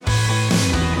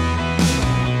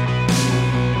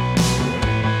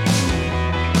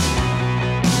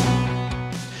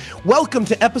Welcome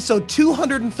to episode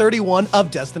 231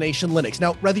 of Destination Linux.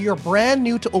 Now, whether you're brand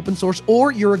new to open source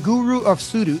or you're a guru of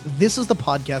sudo, this is the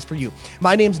podcast for you.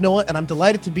 My name's Noah, and I'm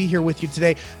delighted to be here with you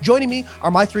today. Joining me are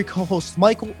my three co-hosts,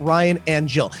 Michael, Ryan, and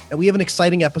Jill. And we have an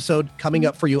exciting episode coming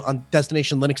up for you on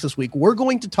Destination Linux this week. We're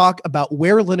going to talk about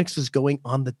where Linux is going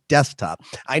on the desktop.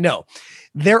 I know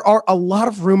there are a lot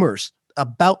of rumors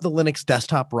about the Linux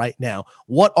desktop right now.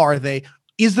 What are they?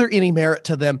 Is there any merit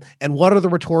to them? And what are the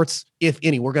retorts, if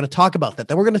any? We're going to talk about that.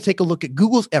 Then we're going to take a look at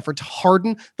Google's effort to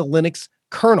harden the Linux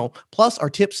kernel, plus our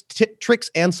tips, tricks,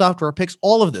 and software picks.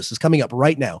 All of this is coming up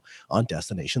right now on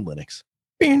Destination Linux.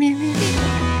 In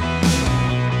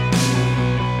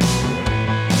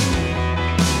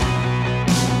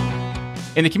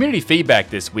the community feedback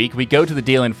this week, we go to the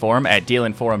DLN forum at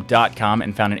dlnforum.com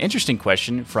and found an interesting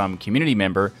question from community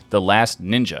member The Last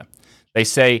Ninja. They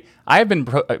say, I have been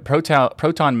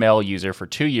Proton Mail user for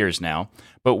 2 years now,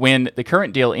 but when the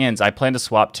current deal ends, I plan to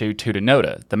swap to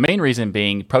Tutanota. The main reason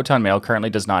being Proton Mail currently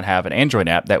does not have an Android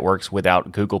app that works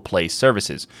without Google Play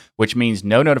services, which means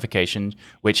no notification,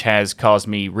 which has caused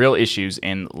me real issues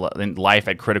in life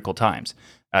at critical times.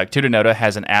 Tutanota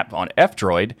has an app on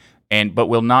F-Droid, but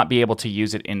will not be able to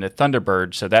use it in the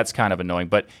Thunderbird, so that's kind of annoying.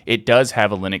 But it does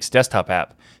have a Linux desktop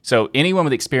app. So anyone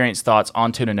with experienced thoughts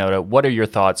on Tutanota, what are your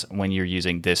thoughts when you're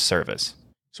using this service?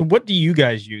 So what do you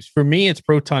guys use? For me, it's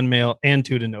Proton Mail and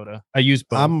Tutanota. I use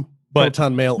both. I'm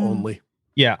Proton Mail only.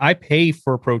 Yeah, I pay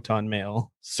for Proton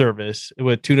Mail service.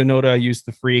 With Tutanota, I use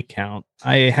the free account.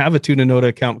 I have a Tutanota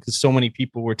account because so many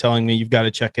people were telling me you've got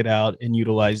to check it out and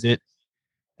utilize it.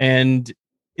 And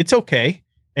it's okay.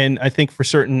 And I think for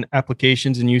certain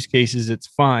applications and use cases, it's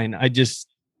fine. I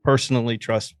just personally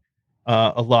trust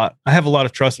a lot. I have a lot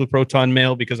of trust with Proton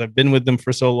Mail because I've been with them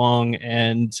for so long,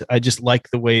 and I just like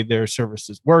the way their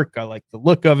services work. I like the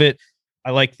look of it.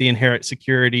 I like the inherent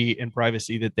security and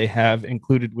privacy that they have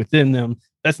included within them.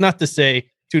 That's not to say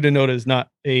Tutanota is not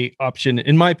a option.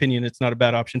 In my opinion, it's not a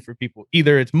bad option for people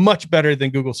either. It's much better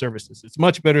than Google services. It's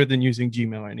much better than using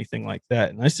Gmail or anything like that.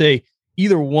 And I say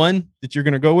either one that you're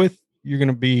going to go with, you're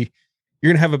going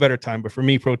to have a better time. But for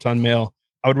me, Proton Mail,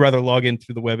 I would rather log in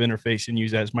through the web interface and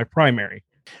use that as my primary.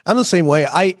 I'm the same way.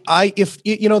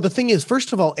 The thing is,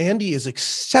 first of all, Andy is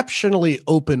exceptionally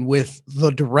open with the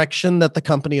direction that the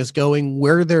company is going,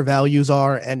 where their values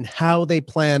are, and how they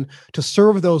plan to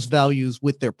serve those values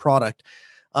with their product.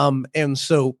 And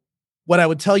so what I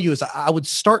would tell you is I would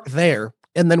start there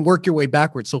and then work your way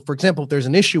backwards. So for example, if there's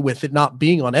an issue with it not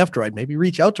being on F-Droid, maybe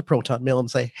reach out to Proton Mail and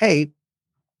say, hey,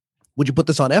 would you put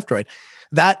this on F-Droid?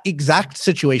 That exact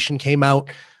situation came out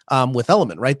with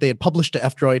Element, right? They had published to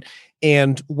F-Droid,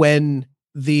 and when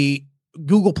the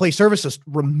Google Play services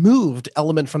removed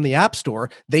Element from the App Store,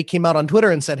 they came out on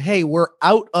Twitter and said, hey, we're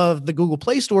out of the Google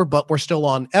Play Store, but we're still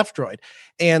on F-Droid.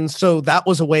 And so that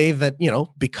was a way that,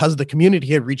 because the community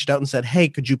had reached out and said, hey,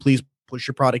 could you please push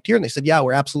your product here? And they said, yeah,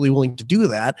 we're absolutely willing to do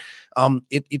that.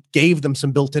 It gave them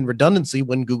some built-in redundancy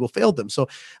when Google failed them. So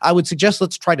I would suggest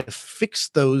let's try to fix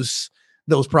those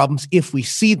problems if we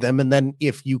see them. And then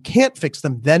if you can't fix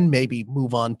them, then maybe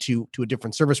move on to a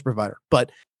different service provider.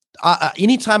 But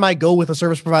anytime I go with a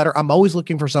service provider, I'm always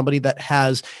looking for somebody that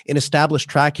has an established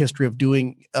track history of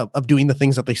doing the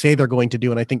things that they say they're going to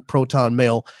do. And I think Proton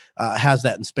Mail has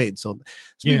that in spades. So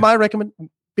it's my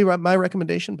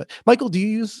recommendation. But Michael, do you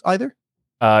use either?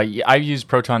 Yeah, I've used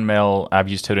Proton Mail, I've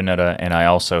used Tutanota, and I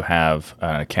also have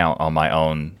an account on my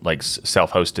own, like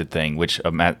self-hosted thing, which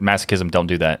Masochism don't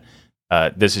do that.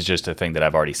 This is just a thing that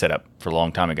I've already set up for a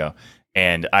long time ago.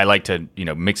 And I like to,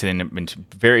 mix it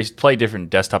into play different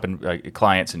desktop and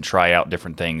clients and try out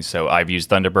different things. So I've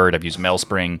used Thunderbird, I've used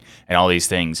Mailspring, and all these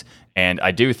things. And I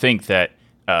do think that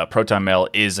Proton Mail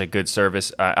is a good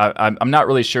service. I'm not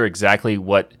really sure exactly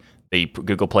what the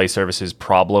Google Play services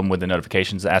problem with the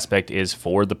notifications aspect is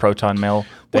for the Proton Mail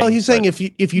thing. Well, he's saying if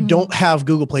you don't have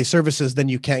Google Play services, then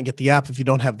you can't get the app. If you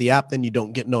don't have the app, then you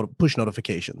don't get push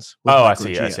notifications. Oh, I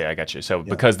see. I got you. So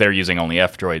because they're using only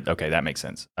F-Droid, okay, that makes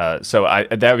sense. So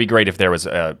that would be great if there was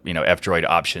F-Droid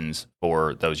options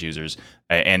for those users.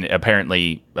 And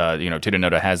apparently,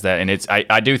 Tutanota has that. And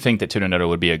I do think that Tutanota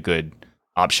would be a good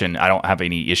option. I don't have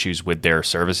any issues with their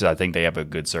services. I think they have a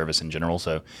good service in general.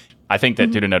 So I think that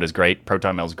Tutanota is great.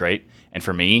 Proton Mail is great. And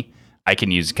for me, I can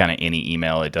use kind of any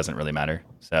email. It doesn't really matter.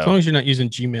 So as long as you're not using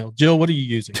Gmail. Jill, what are you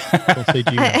using? Don't say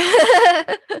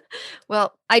Gmail.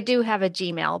 Well, I do have a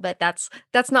Gmail, but that's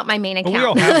not my main account.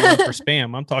 Well, we all have one for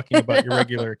spam. I'm talking about your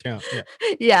regular account. Yeah.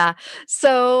 Yeah.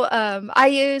 So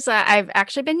I've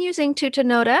actually been using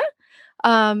Tutanota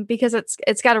because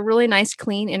it's got a really nice,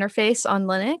 clean interface on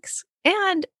Linux,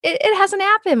 and it has an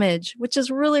app image, which is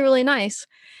really, really nice.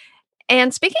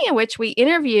 And speaking of which, we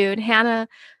interviewed Hannah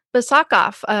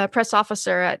Basakoff, a press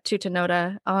officer at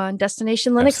Tutanota, on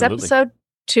Destination Linux Absolutely. episode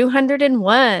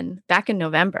 201 back in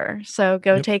November. So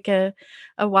go take a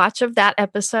watch of that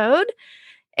episode.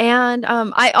 And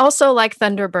I also like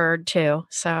Thunderbird too.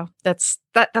 So that's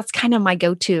kind of my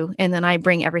go-to. And then I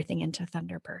bring everything into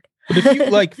Thunderbird. But if you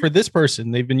like, for this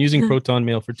person, they've been using Proton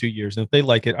Mail for 2 years, and if they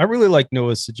like it, I really like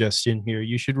Noah's suggestion here.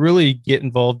 You should really get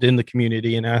involved in the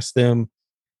community and ask them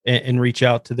and reach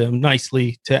out to them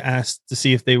nicely to ask to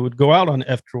see if they would go out on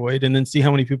F-Droid, and then see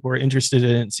how many people are interested in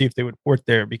it and see if they would port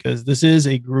there, because this is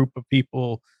a group of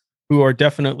people who are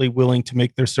definitely willing to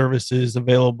make their services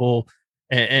available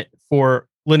for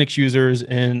Linux users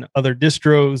and other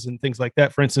distros and things like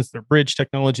that. For instance, their bridge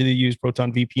technology they use,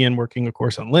 Proton VPN, working, of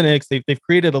course, on Linux. They've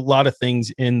created a lot of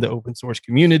things in the open source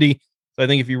community. So I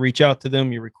think if you reach out to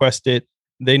them, you request it,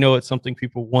 they know it's something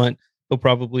people want, they'll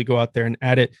probably go out there and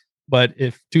add it. But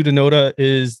if Tutanota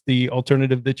is the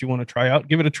alternative that you want to try out,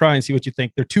 give it a try and see what you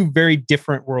think. They're two very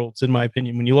different worlds, in my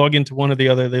opinion. When you log into one or the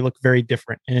other, they look very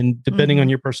different. And depending on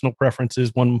your personal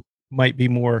preferences, one might be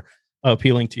more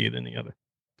appealing to you than the other.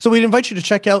 So we'd invite you to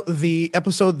check out the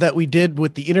episode that we did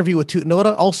with the interview with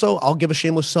Tutanota. Also, I'll give a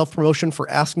shameless self-promotion for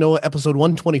Ask Noah episode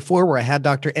 124, where I had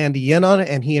Dr. Andy Yen on it,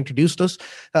 and he introduced us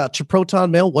to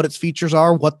Proton Mail, what its features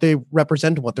are, what they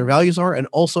represent, what their values are, and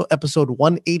also episode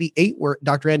 188, where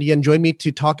Dr. Andy Yen joined me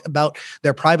to talk about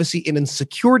their privacy and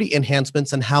security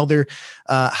enhancements and how they're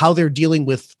dealing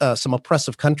with some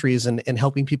oppressive countries and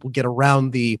helping people get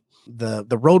around the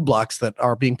roadblocks that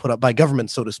are being put up by government,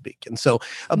 so to speak. And so,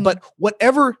 but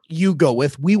whatever you go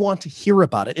with, we want to hear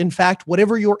about it. In fact,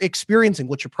 whatever you're experiencing,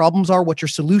 what your problems are, what your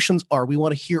solutions are, we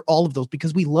want to hear all of those,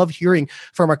 because we love hearing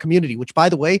from our community, which, by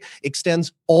the way,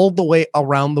 extends all the way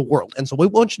around the world. And so what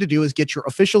we want you to do is get your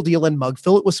official DLN mug,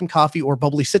 fill it with some coffee or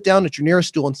bubbly, sit down at your nearest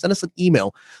stool and send us an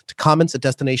email to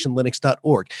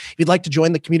comments@destinationlinux.org. If you'd like to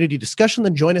join the community discussion,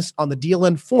 then join us on the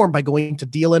DLN forum by going to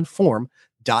dlnforum.com.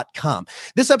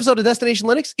 This episode of Destination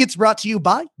Linux, it's brought to you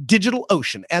by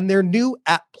DigitalOcean and their new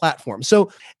app platform.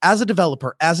 So as a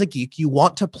developer, as a geek, you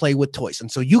want to play with toys.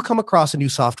 And so you come across a new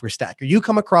software stack, or you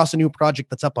come across a new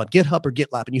project that's up on GitHub or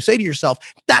GitLab, and you say to yourself,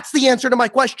 that's the answer to my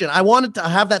question. I wanted to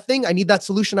have that thing. I need that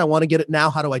solution. I want to get it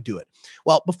now. How do I do it?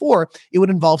 Well, before, it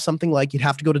would involve something like you'd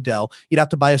have to go to Dell, you'd have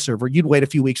to buy a server, you'd wait a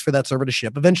few weeks for that server to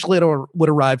ship. Eventually it would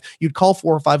arrive. You'd call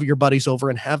 4 or 5 of your buddies over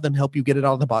and have them help you get it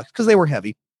out of the box because they were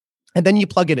heavy. And then you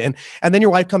plug it in, and then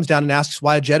your wife comes down and asks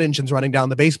why a jet engine's running down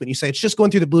the basement. You say, it's just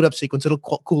going through the boot up sequence. It'll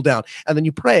cool down. And then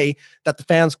you pray that the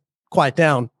fans quiet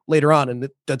down later on, and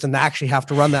it doesn't actually have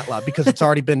to run that loud because it's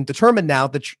already been determined now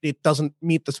that it doesn't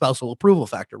meet the spousal approval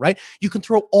factor, right? You can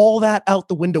throw all that out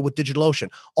the window with DigitalOcean.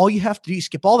 All you have to do is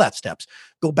skip all that steps.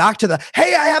 Go back to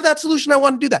hey, I have that solution. I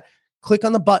want to do that. Click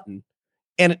on the button,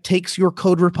 and it takes your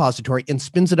code repository and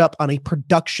spins it up on a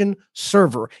production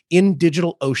server in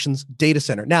DigitalOcean's data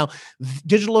center. Now,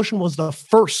 DigitalOcean was the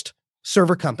first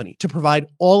server company to provide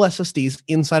all SSDs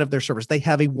inside of their servers. They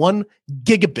have a 1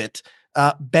 gigabit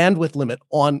bandwidth limit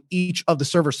on each of the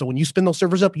servers. So when you spin those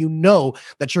servers up, you know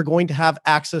that you're going to have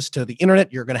access to the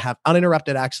internet. You're going to have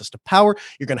uninterrupted access to power.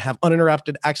 You're going to have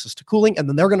uninterrupted access to cooling. And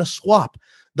then they're going to swap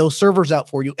those servers out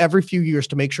for you every few years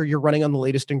to make sure you're running on the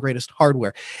latest and greatest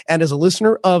hardware. And as a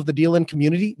listener of the DLN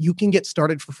community, you can get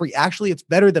started for free. Actually, it's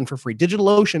better than for free.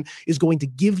 DigitalOcean is going to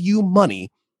give you money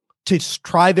to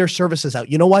try their services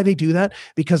out. You know why they do that?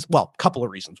 Because, well, a couple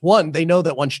of reasons. One, they know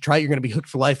that once you try it, you're going to be hooked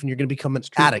for life and you're going to become an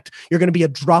addict. You're going to be a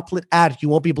droplet addict. You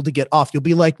won't be able to get off. You'll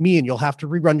be like me and you'll have to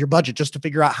rerun your budget just to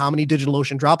figure out how many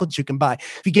DigitalOcean droplets you can buy.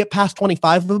 If you get past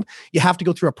 25 of them, you have to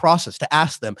go through a process to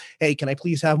ask them, hey, can I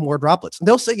please have more droplets? And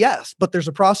they'll say yes, but there's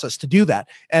a process to do that.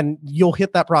 And you'll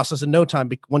hit that process in no time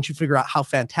once you figure out how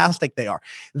fantastic they are.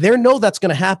 They know that's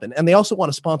going to happen. And they also want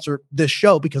to sponsor this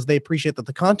show because they appreciate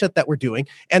the content that we're doing.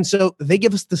 And so they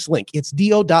give us this link. It's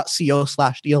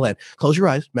do.co/DLN. Close your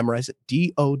eyes, memorize it.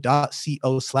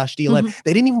 do.co/DLN.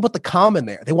 They didn't even put the comma in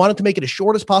there. They wanted to make it as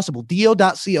short as possible.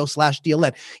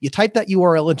 do.co/DLN. You type that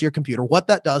URL into your computer. What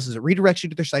that does is it redirects you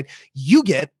to their site. You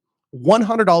get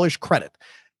 $100 credit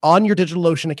on your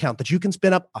DigitalOcean account that you can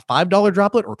spin up a $5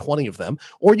 droplet or 20 of them,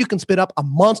 or you can spin up a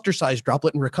monster-sized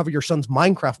droplet and recover your son's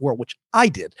Minecraft world, which I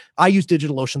did. I used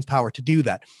DigitalOcean's power to do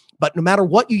that. But no matter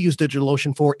what you use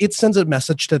DigitalOcean for, it sends a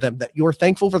message to them that you're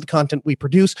thankful for the content we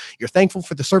produce, you're thankful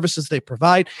for the services they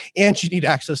provide, and you need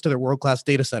access to their world-class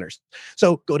data centers.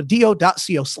 So go to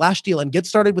do.co/DLN, get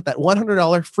started with that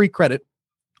 $100 free credit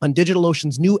on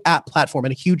DigitalOcean's new app platform.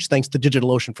 And a huge thanks to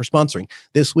DigitalOcean for sponsoring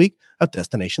this week of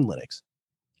Destination Linux.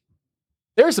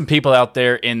 There are some people out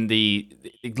there in the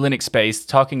Linux space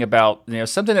talking about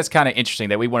something that's kind of interesting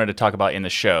that we wanted to talk about in the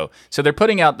show. So they're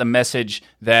putting out the message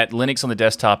that Linux on the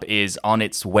desktop is on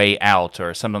its way out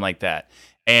or something like that.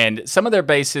 And some of their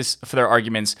basis for their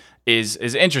arguments is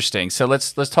interesting. So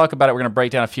let's talk about it. We're going to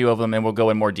break down a few of them, and we'll go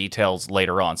in more details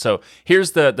later on. So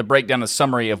here's the breakdown, the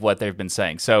summary of what they've been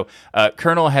saying. So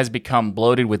kernel has become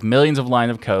bloated with millions of lines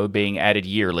of code being added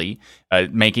yearly,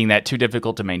 making that too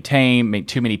difficult to maintain,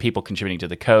 too many people contributing to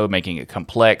the code, making it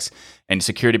complex, and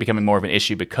security becoming more of an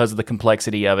issue because of the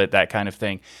complexity of it, that kind of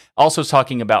thing. Also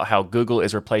talking about how Google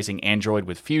is replacing Android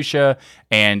with Fuchsia,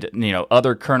 and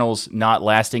other kernels not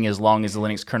lasting as long as the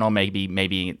Linux kernel.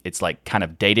 Maybe it's like kind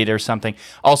of dated or something.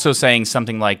 Also saying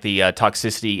something like the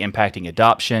toxicity impacting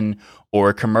adoption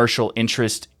or commercial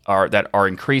interest that are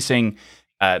increasing.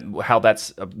 How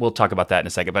that's we'll talk about that in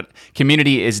a second. But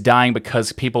community is dying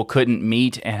because people couldn't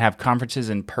meet and have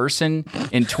conferences in person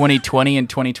in 2020 and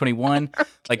 2021.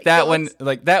 Like that one,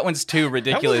 that one's too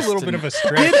ridiculous. That was a little bit of a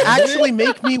stretch. Did actually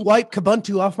make me wipe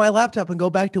Kubuntu off my laptop and go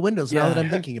back to Windows. Now that I'm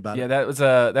thinking about it. Yeah, that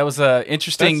was a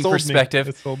interesting perspective.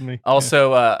 That sold me.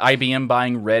 Also, IBM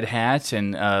buying Red Hat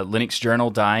and Linux Journal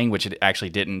dying, which it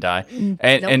actually didn't die,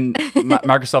 and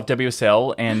Microsoft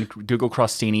WSL and Google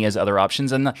Crostini as other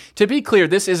options. And to be clear,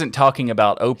 this isn't talking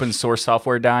about open source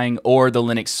software dying or the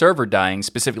Linux server dying.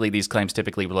 Specifically, these claims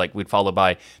typically we'd follow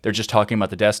by they're just talking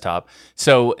about the desktop.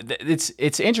 So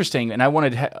it's interesting, and I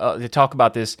wanted to talk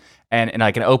about this and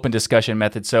like an open discussion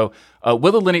method. So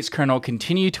will the Linux kernel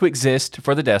continue to exist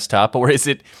for the desktop, or is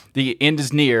it the end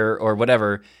is near or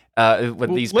whatever?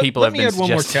 These people have been Let me add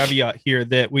one more caveat here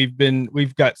that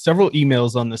we've got several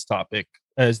emails on this topic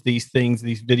as these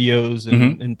videos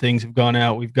and things have gone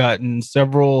out. We've gotten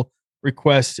several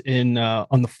requests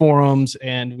on the forums,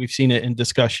 and we've seen it in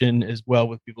discussion as well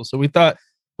with people. So we thought,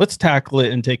 let's tackle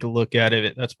it and take a look at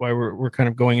it. That's why we're kind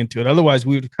of going into it. Otherwise,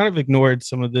 we would have kind of ignored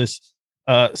some of this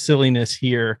silliness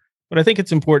here. But I think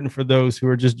it's important for those who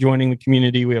are just joining the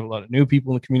community. We have a lot of new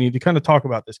people in the community to kind of talk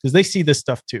about this because they see this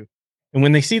stuff too. And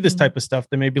when they see this type of stuff,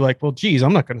 they may be like, well, geez,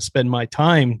 I'm not going to spend my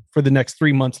time for the next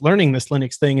 3 months learning this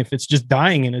Linux thing if it's just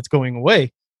dying and it's going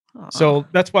away. So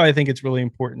that's why I think it's really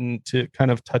important to kind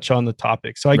of touch on the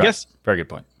topic. So I guess very good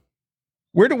point.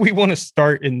 Where do we want to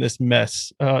start in this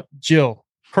mess? Jill,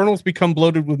 kernels become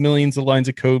bloated with millions of lines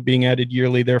of code being added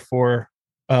yearly. Therefore,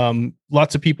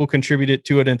 lots of people contributed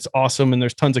to it, and it's awesome. And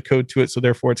there's tons of code to it, so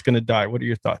therefore it's going to die. What are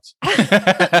your thoughts?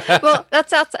 Well,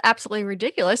 that's absolutely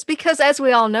ridiculous because, as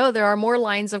we all know, there are more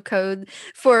lines of code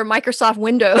for Microsoft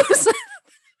Windows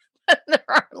than there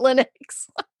are Linux.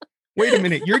 Wait a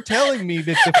minute. You're telling me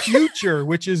that the future,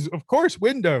 which is, of course,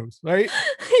 Windows, right?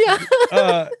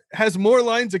 Yeah. Has more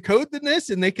lines of code than this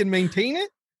and they can maintain it?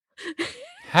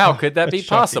 How could that be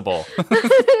possible?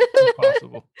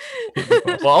 Impossible.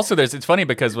 Well, also, it's funny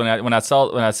because when I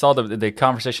saw the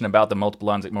conversation about the multiple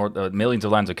lines, millions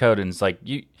of lines of code, and it's like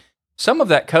some of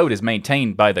that code is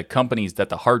maintained by the companies that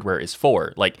the hardware is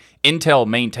for. Like Intel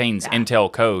maintains Intel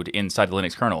code inside the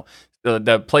Linux kernel.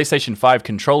 The PlayStation 5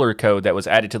 controller code that was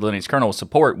added to the Linux kernel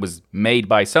support was made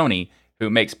by Sony, who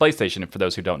makes PlayStation, for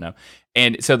those who don't know.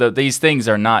 And so these things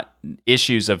are not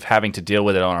issues of having to deal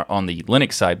with it on the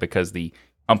Linux side because the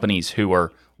companies who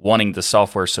are wanting the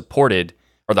software supported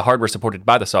or the hardware supported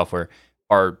by the software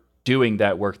are doing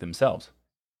that work themselves.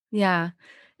 Yeah.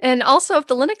 And also, if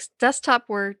the Linux desktop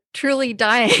were truly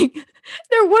dying,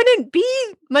 there wouldn't be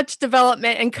much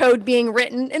development and code being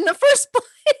written in the first place.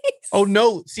 Oh,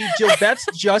 no. See, Jill, that's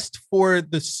just for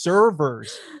the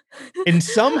servers. And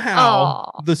somehow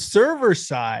the server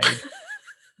side,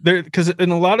 because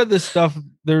in a lot of this stuff,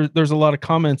 there's a lot of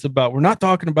comments about, we're not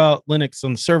talking about Linux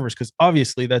on the servers because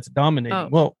obviously that's dominating. Oh.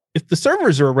 Well, if the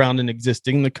servers are around and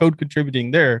existing, the code contributing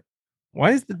there,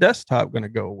 why is the desktop going to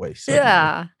go away suddenly?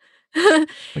 Yeah.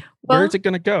 Where is it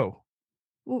going to go?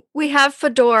 We have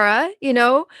Fedora,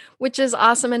 which is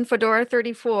awesome in Fedora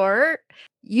 34,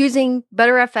 using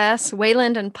ButterFS,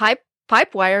 Wayland, and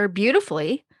Pipewire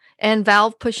beautifully, and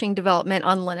Valve pushing development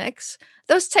on Linux.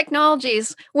 Those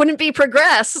technologies wouldn't be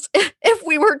progressed if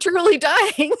we were truly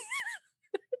dying.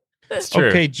 That's true.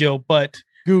 Okay, Jill, but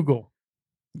Google,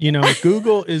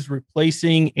 Google is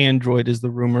replacing Android, is the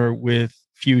rumor, with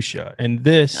Fuchsia. And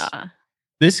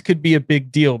this could be a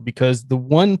big deal because the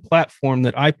one platform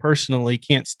that I personally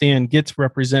can't stand gets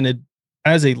represented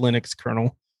as a Linux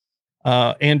kernel,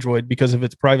 Android, because of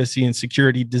its privacy and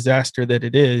security disaster that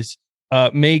it is,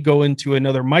 may go into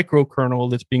another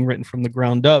microkernel that's being written from the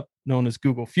ground up, known as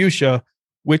Google Fuchsia,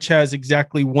 which has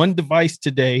exactly one device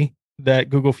today that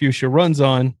Google Fuchsia runs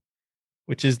on,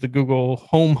 which is the Google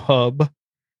Home Hub.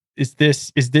 is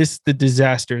this the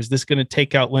disaster? Is this going to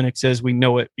take out Linux as we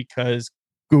know it because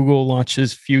Google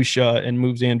launches Fuchsia and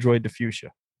moves Android to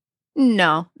Fuchsia?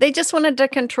 No, they just wanted to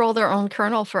control their own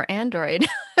kernel for Android.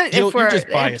 You're just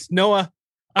biased. Noah,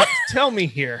 tell me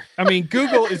here. I mean,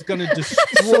 Google is going to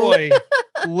destroy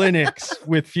Linux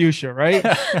with Fuchsia, right?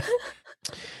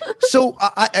 So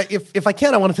if I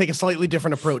can, I want to take a slightly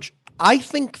different approach. I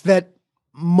think that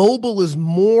mobile is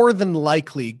more than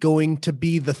likely going to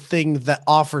be the thing that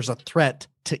offers a threat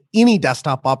to any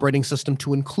desktop operating system,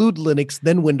 to include Linux,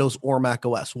 then Windows or Mac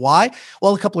OS. Why?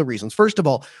 Well, a couple of reasons. First of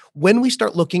all, when we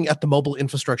start looking at the mobile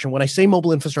infrastructure, when I say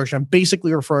mobile infrastructure, I'm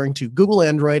basically referring to Google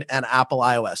Android and Apple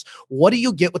iOS. What do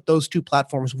you get with those two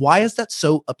platforms? Why is that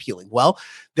so appealing? Well,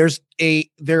 there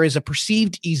is a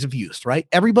perceived ease of use, right?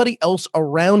 Everybody else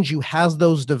around you has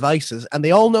those devices and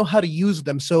they all know how to use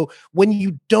them. So when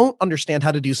you don't understand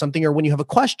how to do something, or when you have a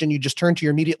question, you just turn to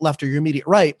your immediate left or your immediate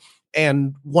right,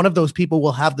 and one of those people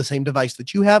will have the same device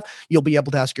that you have. You'll be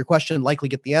able to ask your question and likely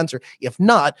get the answer. If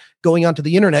not, going onto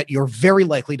the internet, you're very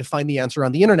likely to find the answer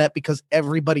on the internet because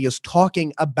everybody is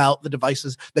talking about the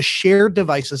devices, the shared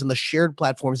devices and the shared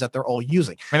platforms that they're all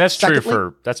using. I mean, that's true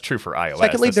for iOS.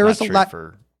 Secondly, there is a lot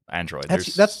for Android.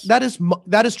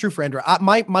 That is true for Android.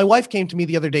 My wife came to me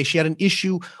the other day. She had an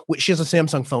issue she has a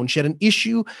Samsung phone. She had an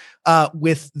issue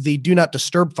with the do not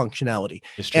disturb functionality,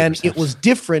 and it was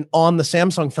different on the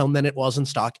Samsung phone than it was in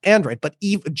stock Android. But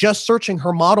just searching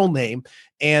her model name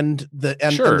and the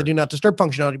do not disturb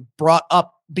functionality brought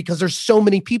up, because there's so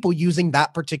many people using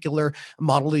that particular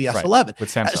model of the S11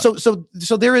 with Samsung.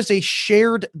 So there is a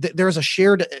shared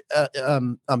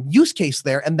use case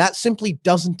there, and that simply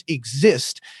doesn't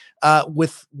exist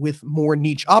with more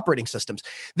niche operating systems.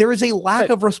 There is a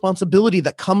lack of responsibility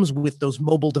that comes with those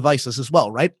mobile devices as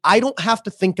well, right? I don't have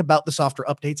to think about the software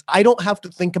updates. I don't have to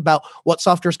think about what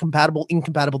software is compatible,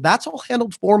 incompatible. That's all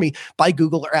handled for me by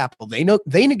Google or Apple.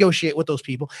 They negotiate with those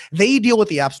people. They deal with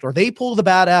the App Store. They pull the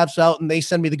bad apps out and they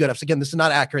send me the good apps. Again, this is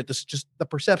not accurate. This is just the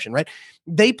perception, right?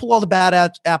 They pull all the bad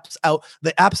apps out.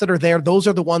 The apps that are there, those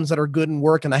are the ones that are good and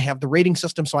work. And I have the rating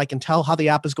system so I can tell how the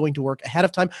app is going to work ahead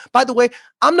of time. By the way,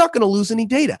 I'm not going to lose any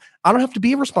data. I don't have to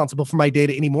be responsible for my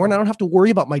data anymore, and I don't have to worry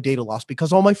about my data loss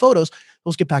because all my photos,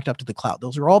 those get backed up to the cloud.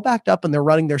 Those are all backed up and they're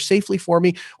running there safely for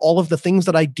me. All of the things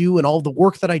that I do and all of the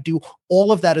work that I do,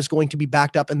 all of that is going to be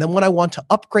backed up. And then when I want to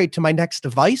upgrade to my next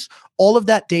device, all of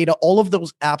that data, all of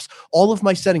those apps, all of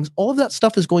my settings, all of that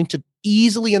stuff is going to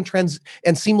easily and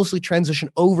seamlessly transition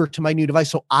over to my new device.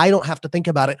 So I don't have to think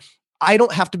about it. I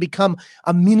don't have to become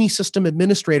a mini system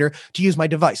administrator to use my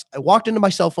device. I walked into my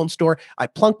cell phone store. I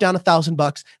plunked down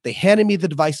 $1,000. They handed me the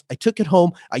device. I took it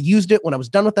home. I used it. When I was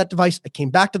done with that device, I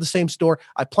came back to the same store.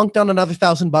 I plunked down another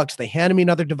 $1,000. They handed me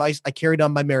another device. I carried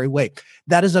on my merry way.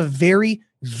 That is a very,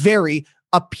 very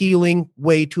appealing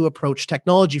way to approach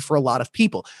technology for a lot of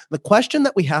people. The question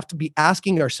that we have to be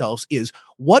asking ourselves is,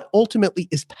 what ultimately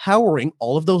is powering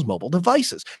all of those mobile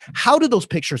devices? How do those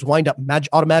pictures wind up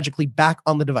automatically back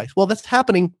on the device? Well, that's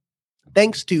happening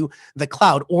thanks to the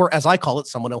cloud, or as I call it,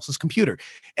 someone else's computer.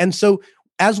 And so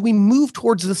as we move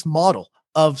towards this model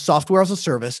of software as a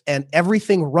service and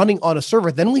everything running on a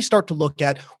server, then we start to look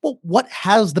at, well, what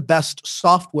has the best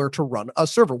software to run a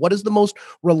server? What is the most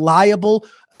reliable,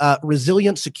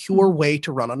 resilient, secure way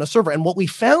to run on a server? And what we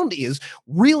found is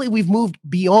really we've moved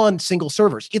beyond single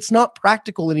servers. It's not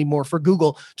practical anymore for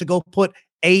Google to go put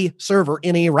a server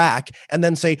in a rack and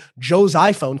then say Joe's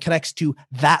iPhone connects to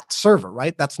that server,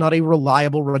 right? That's not a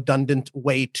reliable, redundant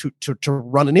way to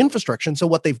run an infrastructure. And so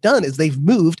what they've done is they've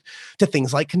moved to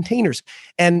things like containers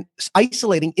and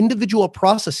isolating individual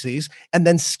processes and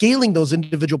then scaling those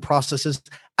individual processes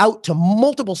out to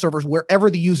multiple servers wherever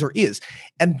the user is.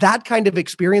 And that kind of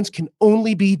experience can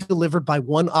only be delivered by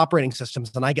one operating system.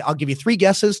 And I'll give you 3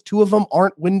 guesses. 2 of them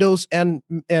aren't Windows and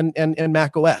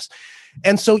Mac OS.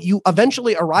 And so you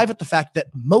eventually arrive at the fact that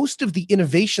most of the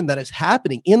innovation that is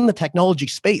happening in the technology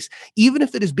space, even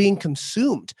if it is being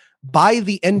consumed by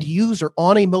the end user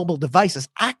on a mobile device, is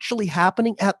actually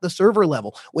happening at the server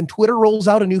level. When Twitter rolls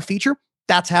out a new feature,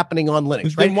 that's happening on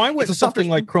Linux, right? Then why would something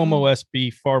like Chrome OS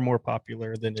be far more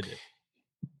popular than it is?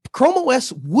 Chrome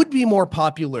OS would be more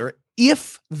popular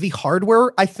if the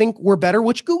hardware, I think, were better,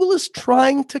 which Google is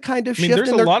trying to kind of shift. There's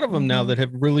a lot of them now that have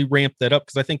really ramped that up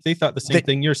because I think they thought the same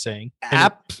thing you're saying.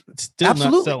 It's still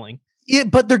absolutely not selling. Yeah,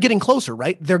 but they're getting closer,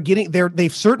 right?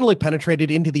 They've certainly penetrated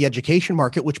into the education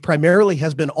market, which primarily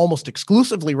has been almost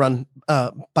exclusively run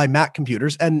by Mac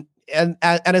computers, and and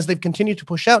as they've continued to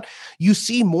push out, you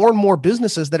see more and more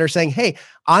businesses that are saying, hey,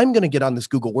 I'm going to get on this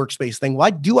Google Workspace thing.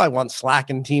 Why do I want Slack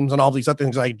and Teams and all these other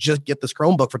things? I just get this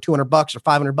Chromebook for $200 or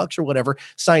 $500 or whatever,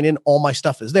 sign in, all my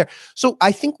stuff is there. So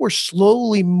I think we're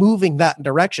slowly moving that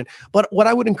direction. But what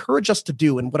I would encourage us to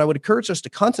do, and what I would encourage us to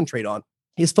concentrate on,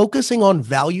 is focusing on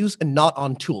values and not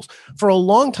on tools. For a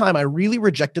long time, I really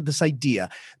rejected this idea.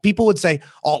 People would say,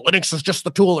 oh, Linux is just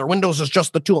the tool or Windows is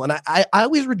just the tool. And I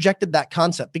always rejected that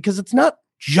concept because it's not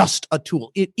just a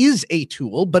tool. It is a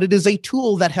tool, but it is a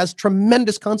tool that has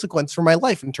tremendous consequence for my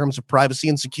life in terms of privacy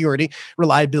and security,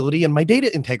 reliability, and my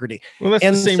data integrity. Well, that's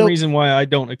the same reason why I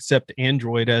don't accept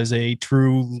Android as a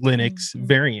true Linux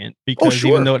variant, because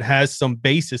even though it has some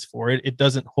basis for it, it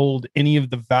doesn't hold any of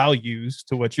the values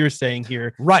to what you're saying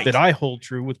here that I hold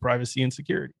true with privacy and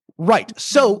security. Right.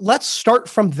 So let's start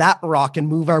from that rock and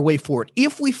move our way forward.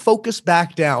 If we focus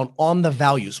back down on the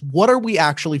values, what are we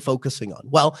actually focusing on?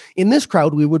 Well, in this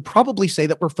crowd, we would probably say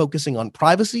that we're focusing on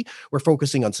privacy, we're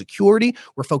focusing on security,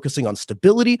 we're focusing on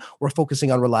stability, we're focusing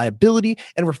on reliability,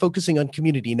 and we're focusing on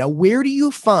community. Now, where do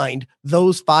you find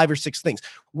those 5 or 6 things?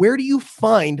 Where do you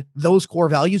find those core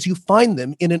values? You find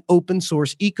them in an open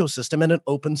source ecosystem and an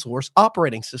open source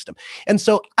operating system. And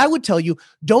so I would tell you,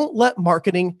 don't let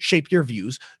marketing shape your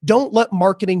views. Don't let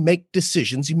marketing make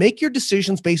decisions. You make your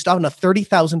decisions based on a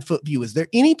 30,000 foot view. Is there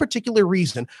any particular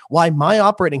reason why my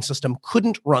operating system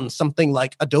couldn't run something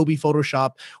like Adobe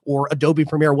Photoshop or Adobe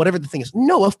Premiere, whatever the thing is?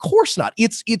 No, of course not.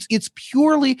 It's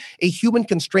purely a human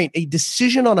constraint, a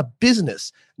decision on a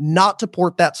business not to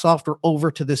port that software over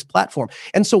to this platform.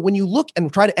 And so when you look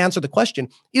and try to answer the question,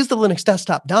 is the Linux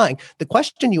desktop dying? The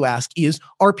question you ask is,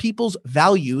 are people's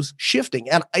values shifting?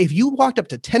 And if you walked up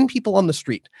to 10 people on the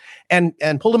street and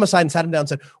pulled them aside and sat them down and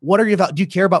said, what are your values? Do you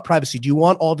care about privacy? Do you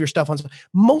want all of your stuff on?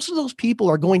 Most of those people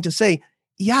are going to say,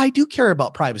 yeah, I do care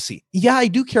about privacy. Yeah, I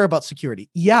do care about security.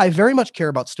 Yeah, I very much care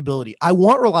about stability. I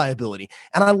want reliability.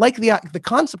 And I like the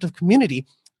concept of community.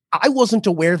 I wasn't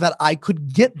aware that I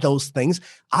could get those things.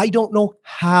 I don't know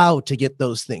how to get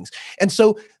those things. And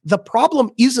so the problem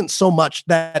isn't so much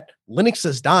that Linux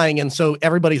is dying and so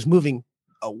everybody's moving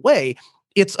away.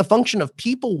 It's a function of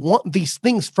people want these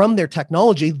things from their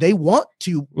technology. They want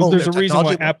to. Well, there's a reason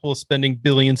why Apple is spending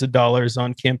billions of dollars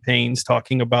on campaigns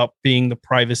talking about being the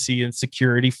privacy and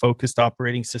security focused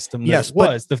operating system. Yes, it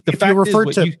was. The fact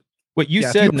is, what you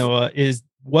said, Noah,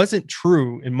 wasn't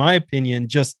true, in my opinion,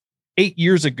 just 8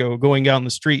 years ago, going out on the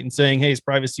street and saying, hey, is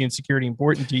privacy and security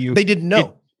important to you? They didn't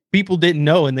know. People didn't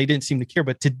know and they didn't seem to care.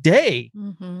 But today,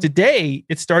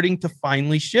 it's starting to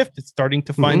finally shift. It's starting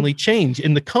to finally change.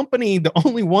 And the company, the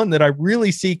only one that I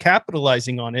really see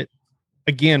capitalizing on it,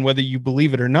 again, whether you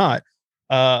believe it or not,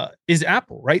 is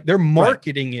Apple, right? They're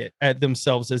marketing it at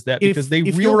themselves as that because they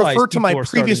realize. If you refer to my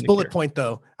previous bullet point,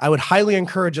 though, I would highly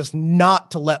encourage us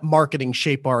not to let marketing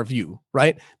shape our view,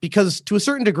 right? Because to a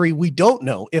certain degree, we don't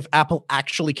know if Apple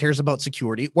actually cares about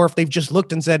security or if they've just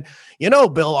looked and said, you know,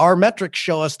 Bill, our metrics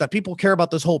show us that people care about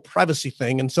this whole privacy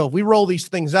thing. And so if we roll these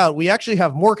things out, we actually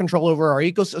have more control over our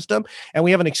ecosystem and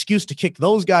we have an excuse to kick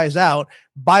those guys out.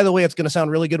 By the way, it's going to sound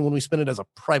really good when we spin it as a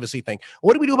privacy thing.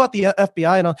 What do we do about the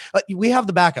FBI? And we have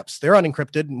the backups. They're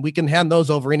unencrypted and we can hand those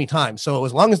over anytime. So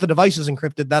as long as the device is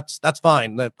encrypted, that's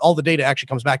fine. All the data actually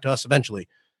comes back to us eventually.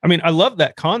 I mean, I love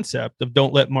that concept of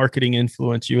don't let marketing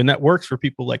influence you. And that works for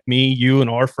people like me, you, and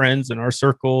our friends and our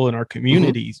circle and our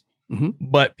communities.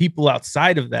 But people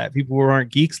outside of that, people who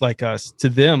aren't geeks like us, to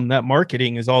them, that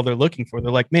marketing is all they're looking for.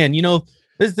 They're like, man, you know,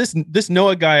 this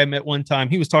Noah guy I met one time,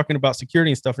 he was talking about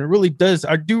security and stuff. And it really does.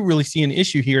 I do really see an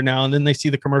issue here now. And then they see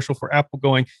the commercial for Apple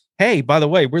going, hey, by the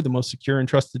way, we're the most secure and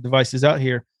trusted devices out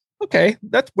here. Okay,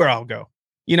 that's where I'll go.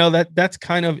 You know, that's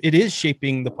kind of, it is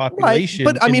shaping the population.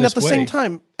 Right. But I mean, at the same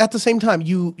time,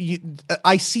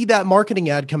 I see that marketing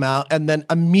ad come out, and then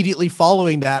immediately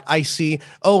following that, I see,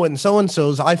 oh, and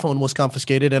so-and-so's iPhone was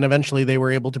confiscated, and eventually they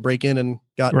were able to break in and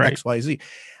got XYZ.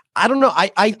 I don't know.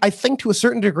 I think to a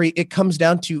certain degree, it comes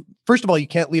down to, first of all, you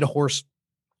can't lead a horse.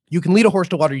 You can lead a horse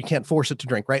to water. You can't force it to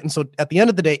drink, right? And so at the end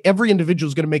of the day, every individual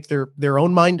is going to make their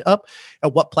own mind up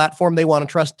at what platform they want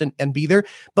to trust and be there.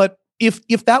 But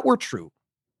if that were true,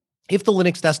 if the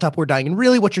Linux desktop were dying, and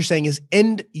really what you're saying is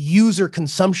end user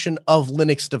consumption of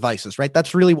Linux devices, right?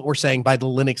 That's really what we're saying by the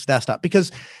Linux desktop, because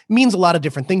it means a lot of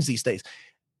different things these days.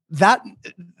 That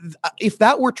if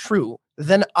that were true,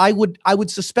 then I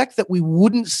would suspect that we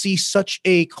wouldn't see such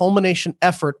a culmination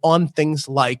effort on things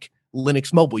like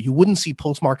Linux Mobile. You wouldn't see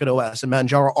Postmarket OS and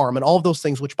Manjaro ARM and all of those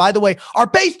things, which, by the way, are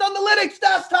based on the Linux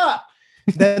desktop.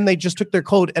 Then they just took their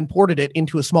code and ported it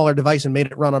into a smaller device and made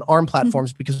it run on ARM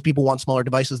platforms because people want smaller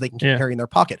devices they can carry in their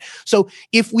pocket. So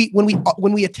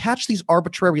when we attach these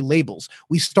arbitrary labels,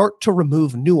 we start to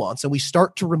remove nuance and we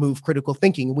start to remove critical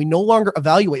thinking. And we no longer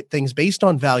evaluate things based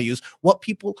on values. What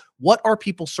are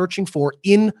people searching for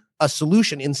in a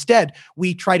solution? Instead,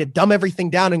 we try to dumb everything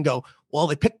down and go, well,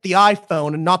 they picked the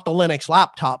iPhone and not the Linux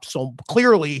laptop. So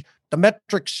clearly the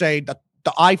metrics say that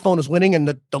the iPhone is winning and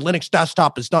the Linux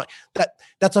desktop is not.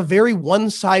 That's a very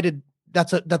one-sided,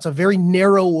 that's a very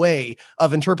narrow way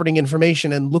of interpreting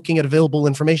information and looking at available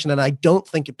information. And I don't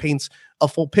think it paints a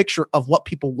full picture of what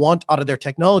people want out of their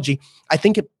technology. I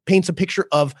think it paints a picture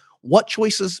of what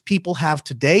choices people have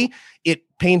today. It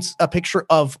paints a picture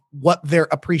of what their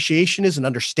appreciation is and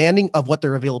understanding of what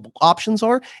their available options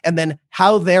are, and then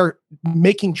how they're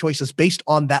making choices based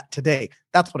on that today.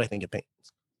 That's what I think it paints.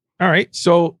 All right.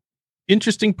 So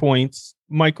interesting points.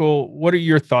 Michael, what are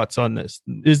your thoughts on this?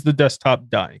 Is the desktop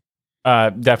dying?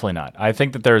 Definitely not. I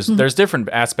think that there's different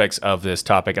aspects of this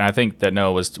topic, and I think that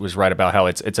Noah was right about how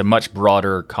it's a much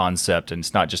broader concept and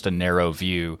it's not just a narrow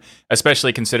view,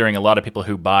 especially considering a lot of people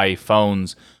who buy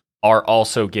phones are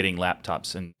also getting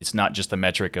laptops, and it's not just the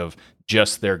metric of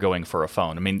just they're going for a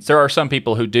phone. I mean, there are some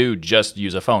people who do just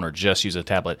use a phone or just use a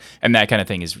tablet, and that kind of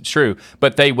thing is true,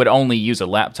 but they would only use a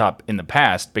laptop in the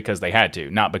past because they had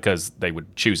to, not because they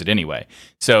would choose it anyway.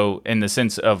 So in the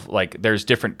sense of like, there's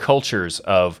different cultures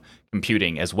of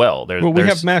computing as well. We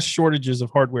have mass shortages of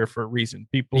hardware for a reason.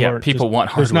 People want hardware.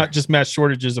 There's not just mass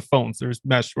shortages of phones. There's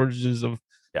mass shortages of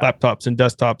laptops and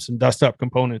desktop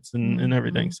components and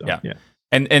everything. So yeah.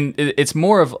 And it's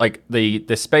more of like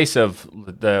the space of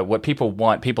what people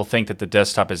want. People think that the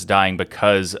desktop is dying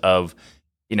because of,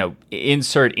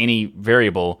 insert any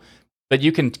variable, but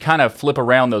you can kind of flip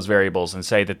around those variables and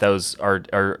say that those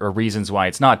are reasons why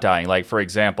it's not dying. Like, for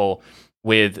example,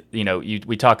 with,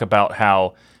 we talk about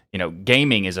how,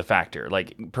 gaming is a factor.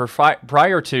 Like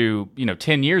prior to,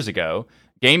 10 years ago,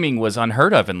 gaming was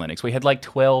unheard of in Linux. We had like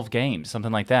 12 games,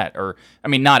 something like that. Or, I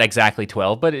mean, not exactly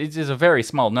 12, but it is a very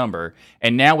small number.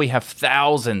 And now we have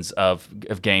thousands of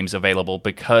games available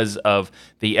because of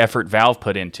the effort Valve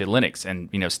put into Linux and,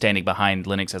 standing behind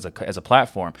Linux as a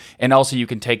platform. And also you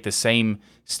can take the same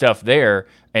stuff there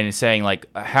and saying like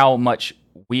how much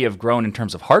we have grown in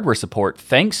terms of hardware support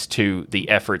thanks to the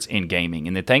efforts in gaming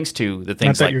and thanks to the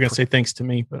things. I thought you were going to say thanks to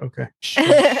me, but okay.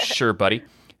 Sure, buddy.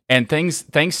 And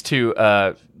thanks to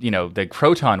the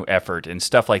Croton effort and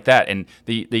stuff like that, and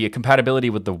the compatibility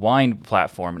with the Wine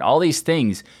platform, and all these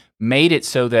things made it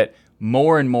so that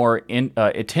more and more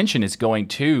attention is going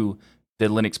to the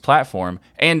Linux platform.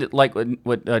 And like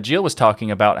what Jill was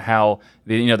talking about, how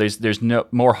there's no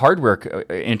more hardware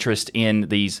interest in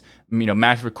these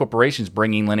massive corporations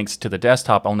bringing Linux to the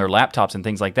desktop on their laptops and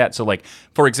things like that. So like,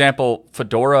 for example,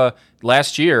 Fedora,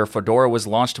 last year, Fedora was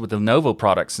launched with Lenovo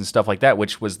products and stuff like that,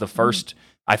 which was the first,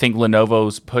 I think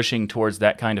Lenovo's pushing towards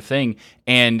that kind of thing.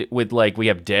 And with we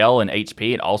have Dell and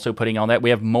HP and also putting on that, we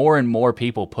have more and more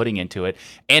people putting into it.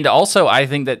 And also, I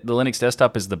think that the Linux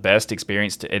desktop is the best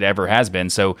experience it ever has been.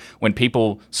 So when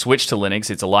people switch to Linux,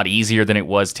 it's a lot easier than it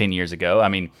was 10 years ago. I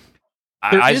mean,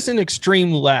 there is an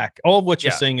extreme lack. All of what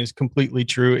you're saying is completely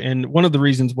true. And one of the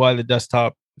reasons why the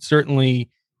desktop certainly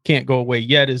can't go away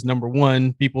yet is, number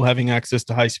one, people having access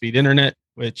to high-speed internet,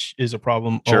 which is a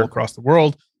problem all across the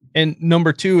world. And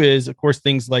number two is, of course,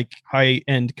 things like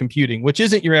high-end computing, which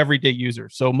isn't your everyday user.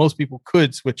 So most people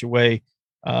could switch away,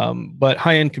 but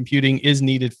high-end computing is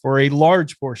needed for a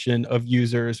large portion of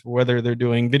users, whether they're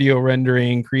doing video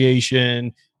rendering,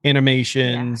 creation,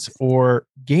 animations, or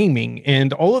gaming.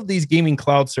 And all of these gaming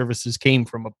cloud services came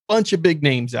from a bunch of big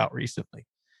names out recently.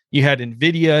 You had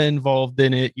NVIDIA involved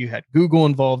in it. You had Google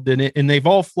involved in it, and they've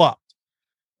all flopped.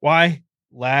 Why?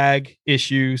 Lag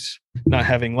issues, not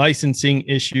having licensing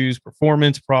issues,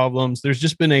 performance problems. There's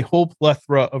just been a whole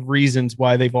plethora of reasons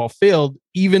why they've all failed,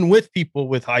 even with people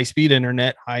with high-speed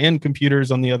internet, high-end computers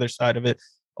on the other side of it,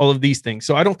 all of these things.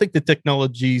 So I don't think the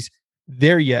technology's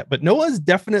there yet, but Noah's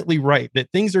definitely right that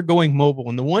things are going mobile.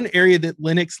 And the one area that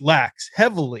Linux lacks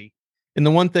heavily, and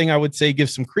the one thing I would say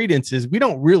gives some credence, is we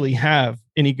don't really have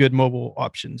any good mobile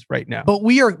options right now. But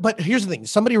here's the thing.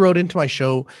 Somebody wrote into my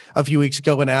show a few weeks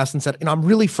ago and asked and said, I'm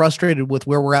really frustrated with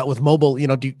where we're at with mobile.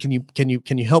 Can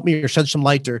you help me or shed some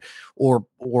light or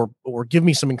give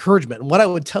me some encouragement? And what I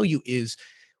would tell you is,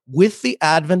 with the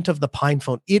advent of the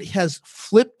PinePhone, it has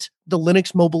flipped the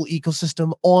Linux mobile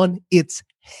ecosystem on its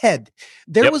head.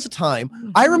 There was a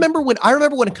time, I remember when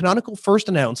Canonical first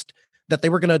announced that they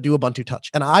were going to do Ubuntu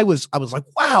Touch, and I was like,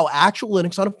 wow, actual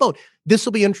Linux on a phone. This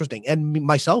will be interesting. And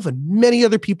myself and many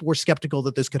other people were skeptical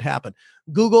that this could happen.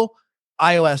 Google,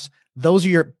 iOS, those are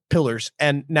your pillars.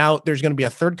 And now there's going to be a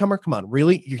third comer. Come on,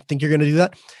 really? You think you're going to do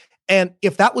that? And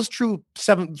if that was true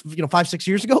 5, 6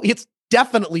 years ago, it's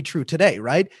definitely true today,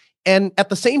 right? And at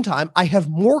the same time, I have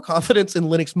more confidence in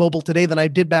Linux Mobile today than I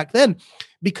did back then,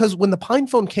 because when the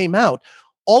PinePhone came out,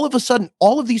 all of a sudden,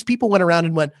 all of these people went around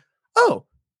and went, oh,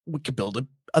 we could build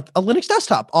a Linux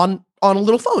desktop on a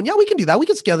little phone. Yeah, we can do that. We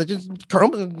can scale it, just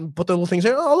put the little things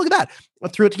there. Oh, look at that. I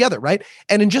threw it together, right?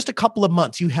 And in just a couple of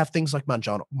months, you have things like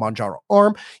Manjaro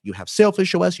ARM, you have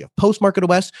Sailfish OS, you have Postmarket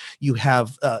OS, you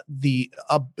have the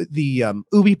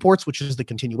Ubi ports, which is the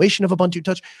continuation of Ubuntu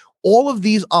Touch. All of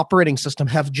these operating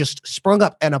systems have just sprung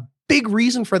up. And a big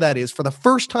reason for that is, for the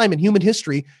first time in human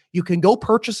history, you can go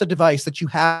purchase a device that you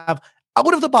have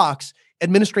out of the box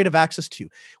administrative access to,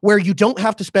 where you don't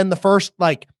have to spend the first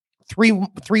like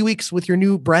three weeks with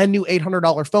your brand new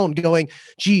 $800 phone going,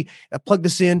 gee, I plug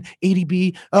this in,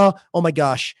 ADB. Oh my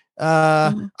gosh.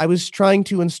 I was trying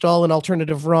to install an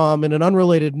alternative ROM. In an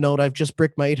unrelated note, I've just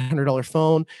bricked my $800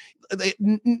 phone.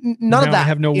 None of that. I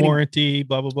have no warranty,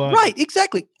 blah, blah, blah. Right,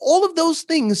 exactly. All of those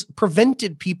things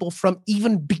prevented people from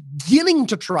even beginning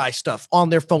to try stuff on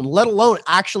their phone, let alone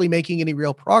actually making any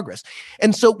real progress.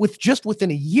 And so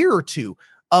within a year or two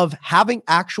of having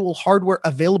actual hardware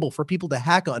available for people to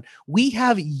hack on, we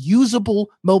have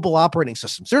usable mobile operating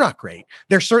systems. They're not great.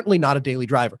 They're certainly not a daily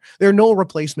driver. They're no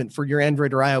replacement for your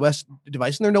Android or iOS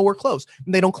device, and they're nowhere close.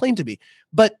 And they don't claim to be.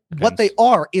 But what they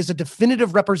are is a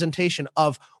definitive representation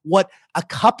of what a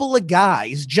couple of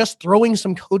guys just throwing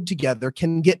some code together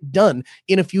can get done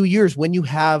in a few years when you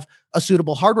have a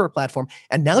suitable hardware platform.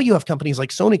 And now you have companies like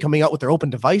Sony coming out with their open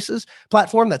devices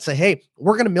platform that say, hey,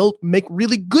 we're going to make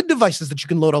really good devices that you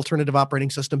can load alternative operating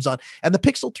systems on. And the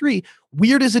Pixel 3,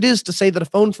 weird as it is to say that a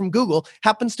phone from Google,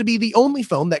 happens to be the only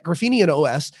phone that Graphene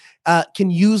OS can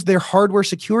use their hardware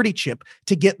security chip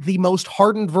to get the most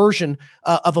hardened version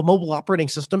of a mobile operating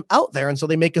system out there. And so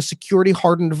they make a security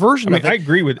hardened version of it. I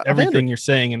agree with everything you're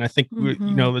saying. And I think,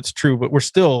 that's true, but we're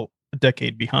still a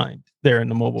decade behind there in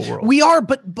the mobile world. We are,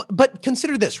 but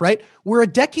consider this, right? We're a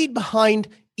decade behind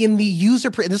in the user.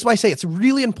 And this is why I say it's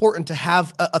really important to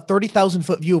have a 30,000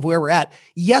 foot view of where we're at.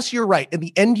 Yes, you're right. In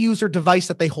the end user device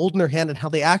that they hold in their hand and how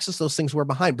they access those things, we're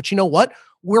behind. But you know what?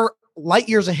 We're light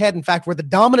years ahead. In fact, we're the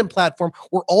dominant platform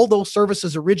where all those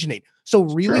services originate. So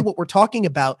really what we're talking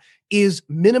about is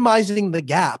minimizing the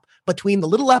gap between the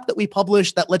little app that we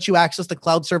publish that lets you access the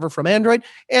cloud server from Android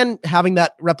and having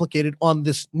that replicated on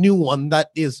this new one that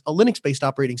is a Linux-based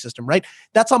operating system, right?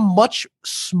 That's a much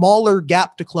smaller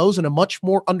gap to close and a much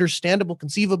more understandable,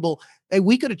 conceivable, hey,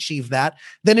 we could achieve that,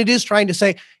 than it is trying to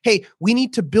say, hey, we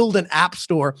need to build an app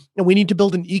store and we need to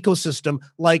build an ecosystem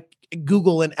like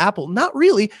Google and Apple. Not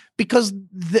really, because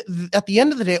at the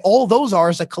end of the day, all those are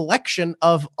is a collection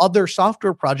of other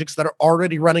software projects that are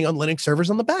already running on Linux servers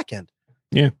on the back end.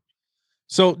 Yeah.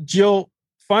 So, Jill,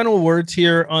 final words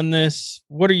here on this.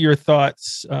 What are your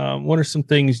thoughts? What are some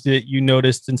things that you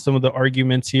noticed in some of the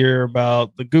arguments here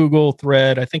about the Google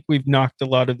thread? I think we've knocked a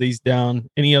lot of these down.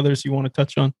 Any others you want to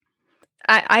touch on?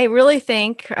 I really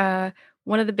think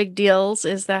one of the big deals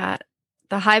is that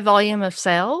the high volume of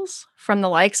sales from the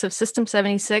likes of System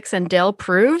 76 and Dell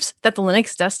proves that the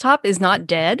Linux desktop is not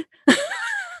dead.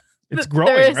 It's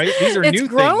growing, right? These are new things. It's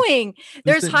growing.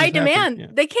 There's high demand. Yeah.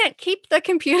 They can't keep the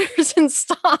computers in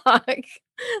stock.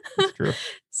 That's true.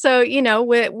 So,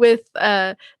 with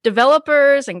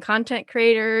developers and content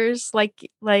creators like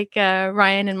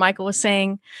Ryan and Michael was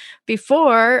saying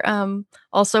before,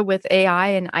 also with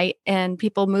AI and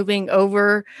people moving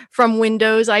over from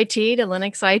Windows IT to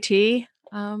Linux IT,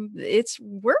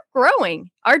 we're growing.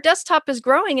 Our desktop is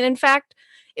growing, and in fact,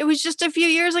 it was just a few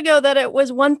years ago that it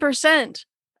was 1%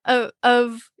 of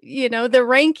the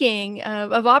ranking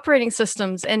of operating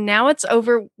systems, and now it's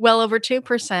well over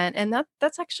 2%, and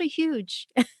that's actually huge.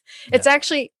 It's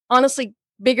actually honestly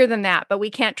bigger than that, but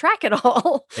we can't track it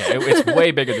all. It's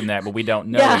way bigger than that, but we don't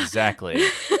know exactly.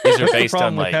 These are based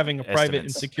on with having a private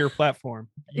and secure platform.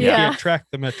 You Yeah. can't track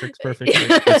the metrics perfectly.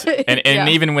 And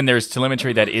even when there's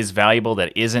telemetry that is valuable,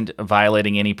 that isn't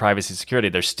violating any privacy security,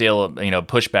 there's still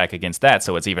pushback against that.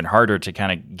 So it's even harder to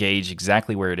kind of gauge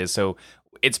exactly where it is. So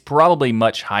it's probably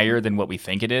much higher than what we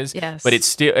think it is. Yes. But it's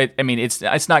still,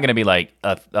 it's not going to be like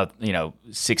a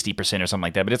 60% or something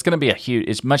like that, but it's going to be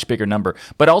it's much bigger number.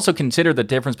 But also consider the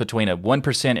difference between a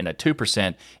 1% and a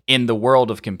 2% in the world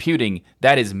of computing.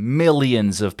 That is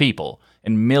millions of people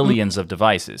and millions of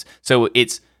devices. So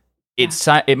it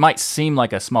might seem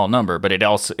like a small number, but it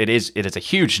is a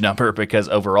huge number because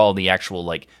overall the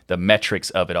actual the metrics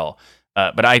of it all.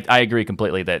 But I agree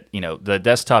completely that the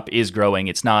desktop is growing.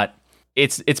 It's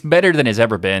better than it's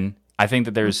ever been. I think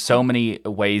that there's so many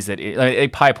ways that a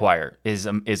Pipewire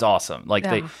is awesome.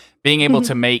 Like being able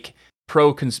to make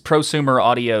prosumer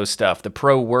audio stuff, the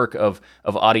pro work of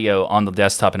audio on the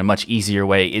desktop in a much easier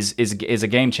way is a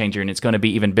game changer, and it's going to be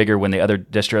even bigger when the other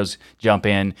distros jump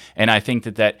in. And I think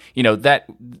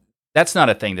that's not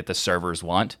a thing that the servers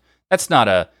want. That's not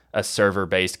a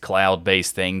server-based,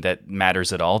 cloud-based thing that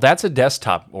matters at all. That's a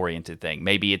desktop-oriented thing.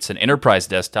 Maybe it's an enterprise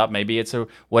desktop, maybe it's a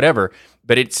whatever,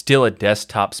 but it's still a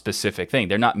desktop-specific thing.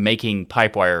 They're not making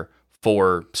Pipewire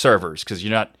for servers because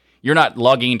you're not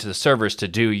logging into the servers to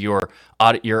do your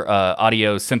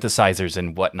audio synthesizers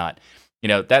and whatnot.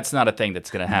 That's not a thing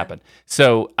that's going to happen.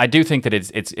 So I do think that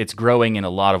it's growing in a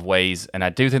lot of ways, and I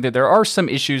do think that there are some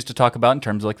issues to talk about in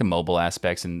terms of like the mobile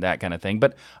aspects and that kind of thing.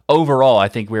 But overall, I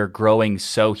think we're growing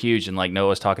so huge, and like Noah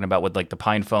was talking about with like the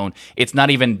PinePhone, it's not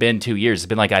even been 2 years. It's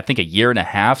been like I think a year and a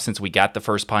half since we got the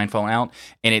first PinePhone out,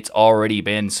 and it's already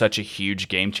been such a huge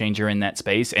game changer in that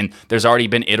space. And there's already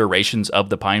been iterations of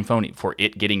the PinePhone for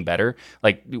it getting better.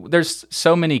 Like there's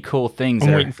so many cool things.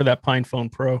 I'm waiting for that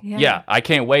PinePhone Pro. Yeah, I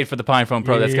can't wait for the PinePhone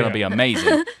Pro. That's going to be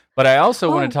amazing. But I also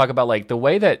want to talk about like the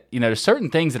way that there's certain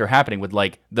things that are happening with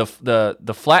like the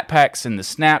flat packs and the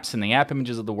snaps and the app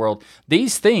images of the world.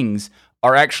 These things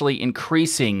are actually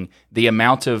increasing the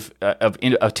amount of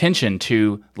attention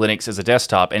to Linux as a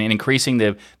desktop, and increasing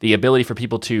the ability for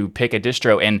people to pick a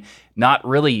distro and not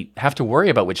really have to worry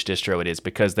about which distro it is,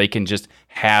 because they can just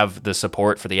have the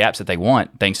support for the apps that they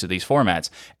want thanks to these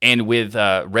formats. And with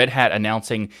Red Hat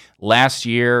announcing last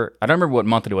year, I don't remember what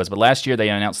month it was, but last year they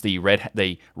announced the Red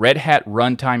Hat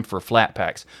runtime for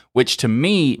Flatpaks, which to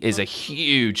me is a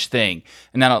huge thing.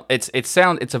 And now it's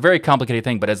a very complicated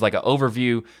thing, but as like an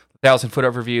overview, 1,000-foot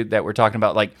overview that we're talking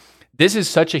about, like this is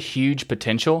such a huge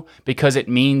potential because it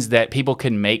means that people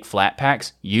can make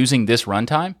Flatpaks using this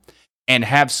runtime and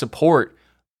have support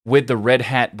with the Red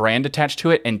Hat brand attached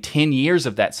to it and 10 years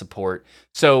of that support.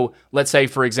 So let's say,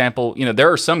 for example,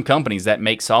 there are some companies that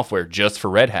make software just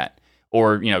for Red Hat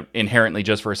or, inherently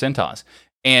just for CentOS.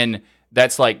 And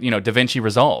that's like, DaVinci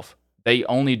Resolve. They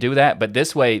only do that, but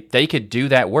this way they could do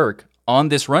that work on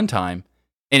this runtime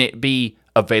and it be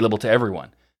available to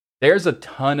everyone. There's a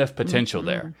ton of potential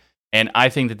there. And I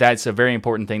think that that's a very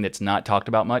important thing that's not talked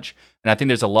about much. And I think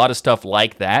there's a lot of stuff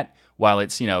like that, while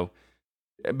it's,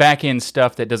 back-end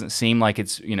stuff that doesn't seem like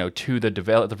it's, to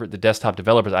the desktop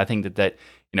developers. I think that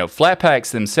Flatpaks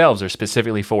themselves are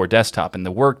specifically for desktop, and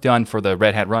the work done for the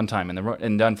Red Hat runtime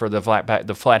and done for the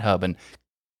FlatHub and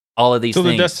all of these things.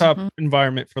 So the desktop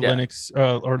environment for Linux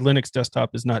or Linux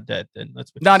desktop is not dead. Then that's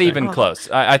what not even close.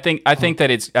 I think that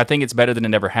it's better than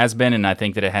it ever has been, and I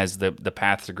think that it has the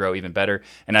path to grow even better.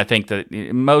 And I think that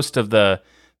most of the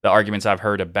arguments I've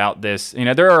heard about this,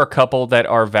 there are a couple that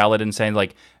are valid in saying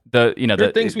like there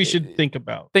are things we should think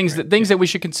about, things that we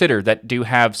should consider that do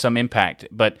have some impact.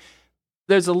 But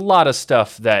there's a lot of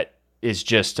stuff that is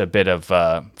just a bit of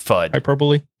FUD,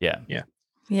 hyperbole.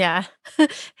 Yeah.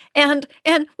 And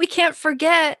we can't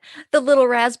forget the little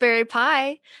Raspberry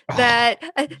Pi that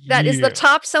is the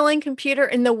top selling computer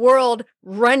in the world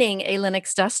running a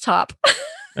Linux desktop.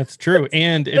 That's true.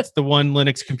 And it's the one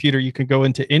Linux computer you can go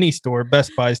into any store,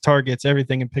 Best Buys, Targets,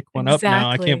 everything, and pick one up now.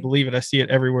 I can't believe it. I see it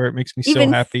everywhere. It makes me so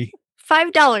happy.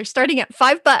 $5 starting at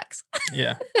 $5.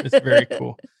 Yeah, it's very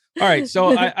cool. All right.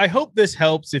 So I hope this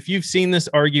helps. If you've seen this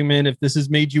argument, if this has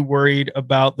made you worried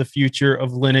about the future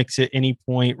of Linux at any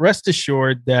point, rest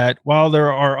assured that while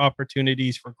there are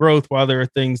opportunities for growth, while there are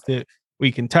things that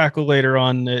we can tackle later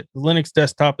on, that Linux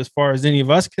desktop, as far as any of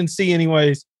us can see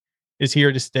anyways, is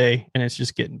here to stay, and it's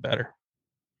just getting better.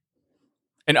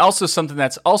 And also something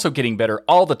that's also getting better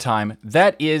all the time,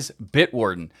 that is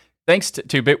Bitwarden. Thanks to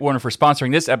Bitwarden for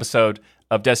sponsoring this episode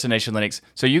of Destination Linux.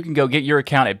 So you can go get your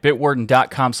account at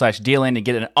bitwarden.com/DLN and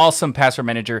get an awesome password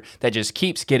manager that just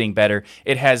keeps getting better.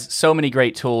 It has so many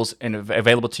great tools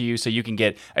available to you, so you can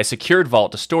get a secured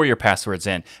vault to store your passwords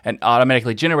in and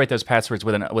automatically generate those passwords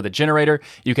with a generator.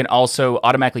 You can also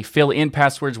automatically fill in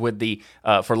passwords with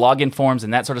for login forms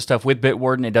and that sort of stuff with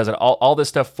Bitwarden. It does all this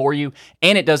stuff for you,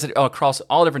 and it does it across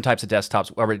all different types of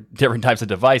desktops or different types of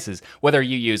devices, whether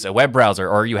you use a web browser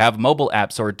or you have mobile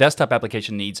apps or desktop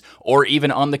application needs, or even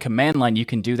on the command line, you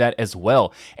can do that as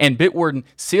well. And Bitwarden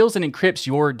seals and encrypts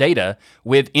your data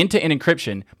with end-to-end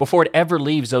encryption before it ever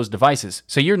leaves those devices.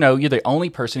 So you're the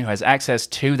only person who has access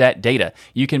to that data.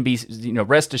 You can be,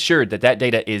 rest assured that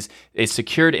data is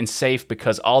secured and safe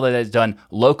because all that is done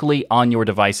locally on your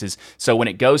devices. So when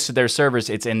it goes to their servers,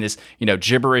 it's in this,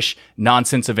 gibberish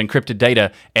nonsense of encrypted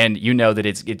data, and that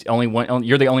it's only one.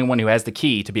 You're the only one who has the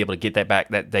key to be able to get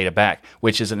that data back,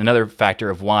 which is another factor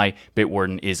of why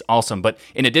Bitwarden is awesome. But But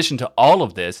in addition to all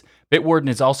of this, Bitwarden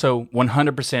is also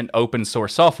 100% open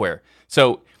source software.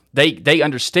 So they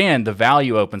understand the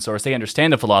value of open source. They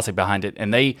understand the philosophy behind it,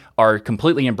 and they are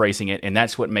completely embracing it. And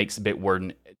that's what makes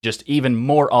Bitwarden just even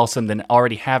more awesome than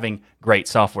already having great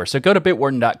software. So go to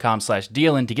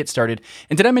bitwarden.com/DLN to get started.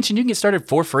 And did I mention you can get started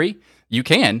for free? You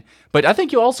can, but I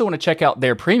think you also want to check out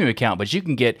their premium account. But you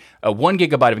can get a 1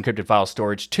 gigabyte of encrypted file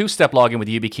storage, 2-step login with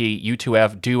YubiKey,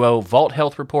 U2F, Duo, Vault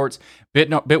Health Reports,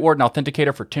 Bitwarden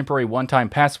Authenticator for temporary one-time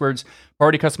passwords,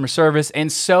 party customer service,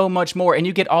 and so much more. And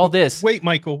you get all this. Wait,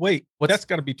 Michael, wait. That's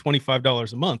got to be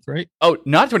 $25 a month, right? Oh,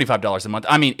 not $25 a month.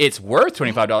 I mean, it's worth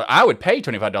 $25. I would pay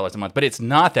 $25 a month, but it's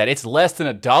not that. It's less than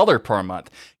 $1 per month.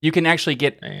 You can actually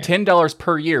get $10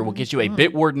 per year will get you a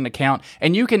Bitwarden account,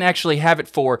 and you can actually have it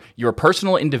for your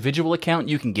personal individual account.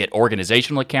 You can get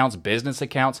organizational accounts, business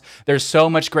accounts. There's so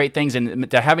much great things.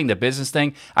 And having the business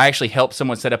thing, I actually helped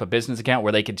someone set up a business account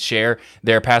where they could share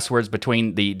their passwords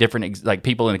between the different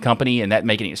people in the company, and that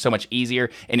making it so much easier.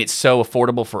 And it's so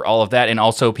affordable for all of that. And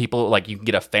also people, like, you can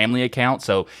get a family account.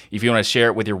 So if you want to share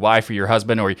it with your wife or your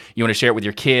husband, or you want to share it with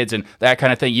your kids and that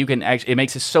kind of thing, you can actually, it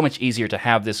makes it so much easier to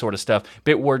have this sort of stuff.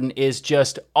 Bitwarden is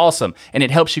just awesome. And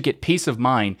it helps you get peace of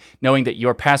mind knowing that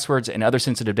your passwords and other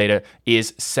sensitive data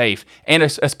is safe. And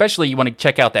especially you want to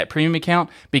check out that premium account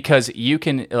because you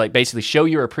can basically show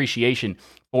your appreciation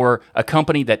for a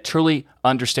company that truly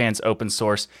understands open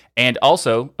source and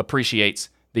also appreciates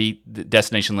the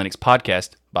Destination Linux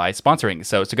podcast by sponsoring.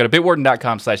 So go to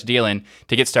bitwarden.com/DLN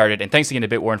to get started. And thanks again to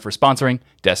Bitwarden for sponsoring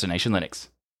Destination Linux.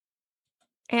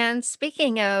 And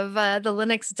speaking of the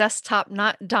Linux desktop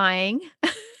not dying,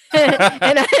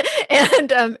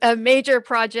 and a major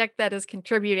project that is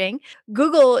contributing,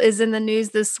 Google is in the news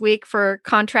this week for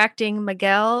contracting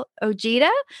Miguel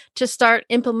Ojeda to start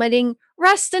implementing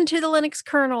Rust into the Linux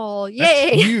kernel.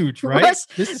 Yay! That's huge, right?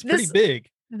 This is pretty big.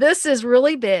 This is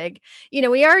really big. You know,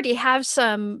 we already have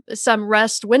some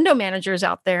Rust window managers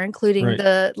out there, including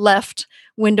the Left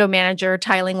window manager,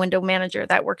 tiling window manager.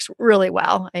 That works really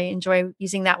well. I enjoy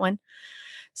using that one.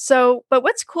 So, but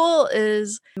what's cool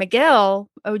is Miguel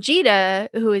Ojeda,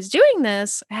 who is doing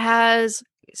this, has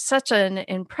such an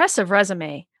impressive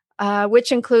resume,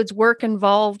 which includes work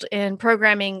involved in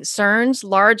programming CERN's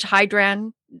Large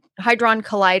Hadron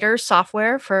Collider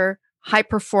software for high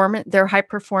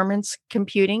performance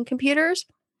computing computers.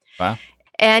 Wow.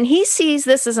 And he sees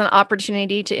this as an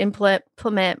opportunity to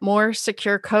implement more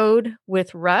secure code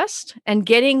with Rust and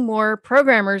getting more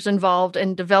programmers involved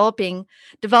in development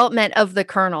of the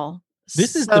kernel.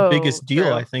 This is the biggest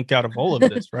deal, I think, out of all of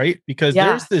this, right? Because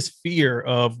there's this fear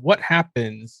of what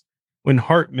happens when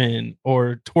Hartman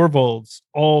or Torvalds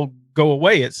all go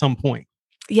away at some point.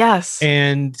 Yes.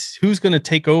 And who's going to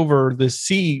take over the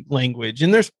C language?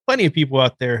 And there's plenty of people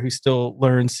out there who still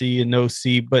learn C and know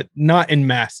C, but not in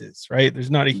masses, right?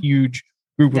 There's not a huge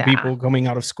group of people coming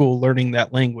out of school learning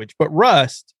that language. But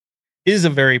Rust is a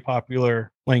very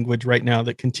popular language right now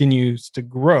that continues to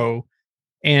grow.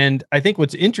 And I think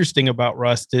what's interesting about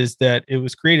Rust is that it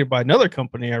was created by another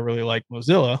company I really like,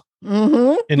 Mozilla.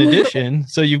 Mm-hmm. In addition,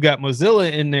 so you've got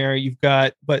Mozilla in there,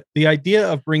 but the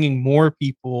idea of bringing more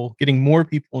people, getting more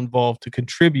people involved to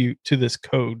contribute to this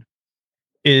code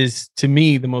is, to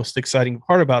me, the most exciting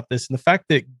part about this. And the fact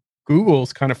that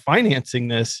Google's kind of financing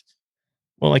this,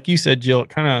 well, like you said, Jill, it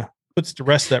kind of puts to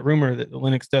rest that rumor that the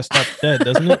Linux desktop's dead,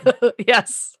 doesn't it?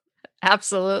 Yes.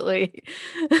 Absolutely.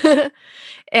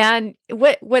 And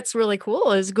what's really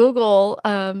cool is Google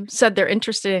said they're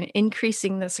interested in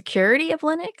increasing the security of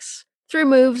Linux through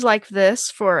moves like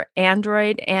this for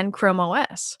Android and Chrome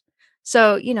OS.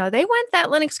 So, you know, they want that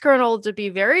Linux kernel to be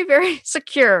very, very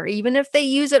secure, even if they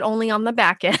use it only on the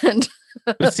back end.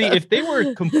 But see, if they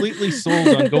were completely sold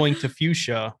on going to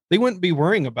Fuchsia, they wouldn't be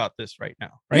worrying about this right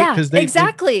now, right? Yeah, because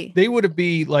exactly. They would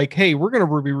be like, hey, we're going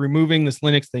to be removing this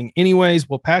Linux thing anyways.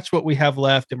 We'll patch what we have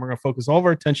left and we're going to focus all of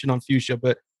our attention on Fuchsia.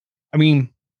 But I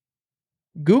mean,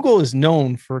 Google is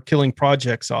known for killing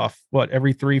projects off,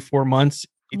 every 3-4 months,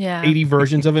 80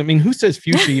 versions of it. I mean, who says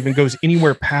Fuchsia even goes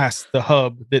anywhere past the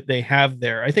hub that they have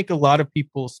there? I think a lot of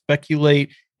people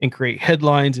speculate and create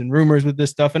headlines and rumors with this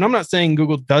stuff. And I'm not saying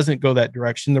Google doesn't go that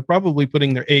direction. They're probably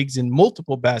putting their eggs in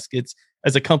multiple baskets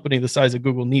as a company the size of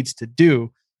Google needs to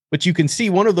do. But you can see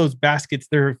one of those baskets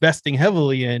they're investing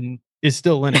heavily in is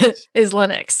still Linux. Is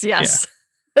Linux, yes.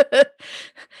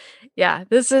 Yeah,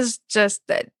 this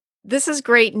is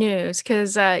great news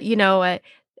because,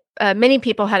 many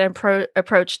people had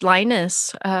approached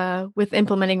Linus with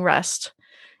implementing Rust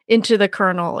into the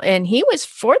kernel, and he was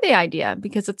for the idea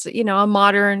because it's a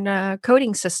modern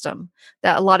coding system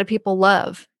that a lot of people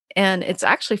love, and it's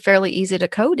actually fairly easy to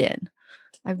code in.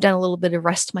 I've done a little bit of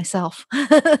Rust myself.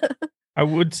 I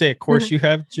would say, of course you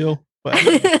have, Jill, but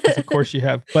of course you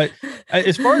have. But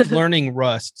as far as learning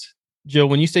Rust, Jill,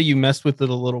 when you say you messed with it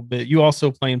a little bit, you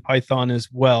also play in Python as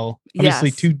well. Obviously,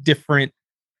 Yes. two different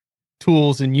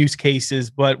tools and use cases.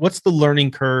 But what's the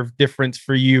learning curve difference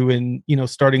for you in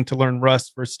starting to learn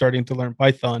Rust versus starting to learn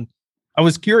Python? I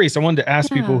was curious. I wanted to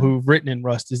ask people who've written in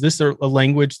Rust: is this a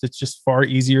language that's just far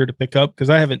easier to pick up? Because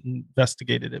I haven't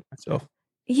investigated it myself.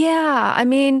 Yeah, I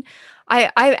mean,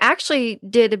 I actually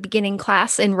did a beginning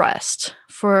class in Rust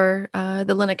for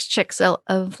the Linux Chicks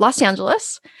of Los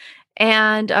Angeles,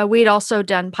 and we'd also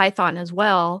done Python as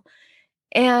well,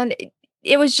 and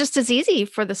it was just as easy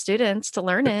for the students to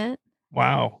learn it.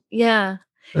 Wow, Yeah,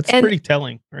 that's and pretty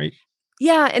telling, right?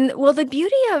 yeah, and well, the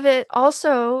beauty of it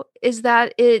also is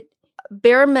that it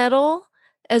bare metal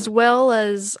as well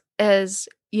as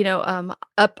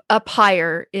up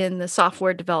higher in the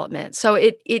software development. So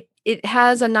it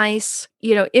has a nice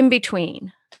in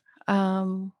between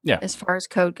as far as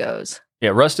code goes.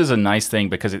 Yeah, Rust is a nice thing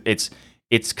because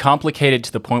it's complicated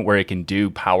to the point where it can do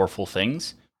powerful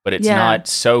things, but it's not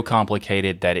so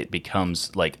complicated that it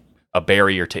becomes like a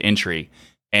barrier to entry.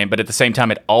 But at the same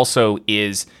time, it also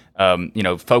is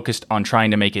focused on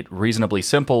trying to make it reasonably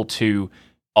simple to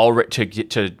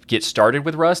get started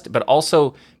with Rust, but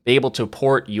also be able to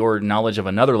port your knowledge of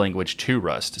another language to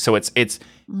Rust. So it's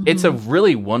a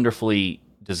really wonderfully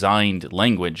designed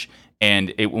language.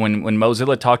 And when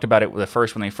Mozilla talked about it when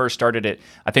they first started it,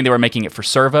 I think they were making it for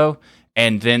Servo,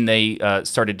 and then they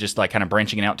started just like kind of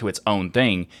branching it out to its own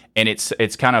thing. And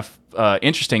it's kind of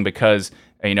interesting because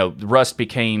Rust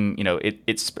became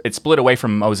it split away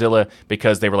from Mozilla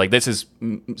because they were like, this is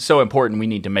so important, we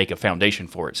need to make a foundation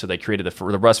for it. So they created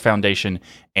the Rust Foundation,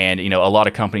 and a lot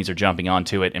of companies are jumping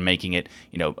onto it and making it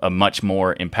a much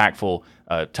more impactful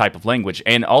type of language.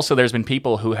 And also there's been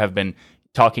people who have been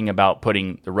talking about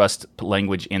putting the Rust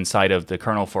language inside of the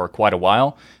kernel for quite a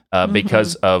while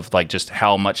because of like just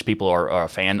how much people are a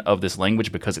fan of this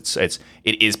language, because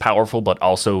it is powerful but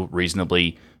also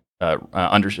reasonably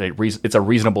it's a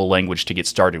reasonable language to get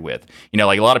started with.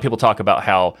 Like a lot of people talk about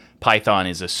how Python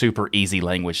is a super easy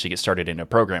language to get started into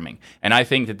programming, and I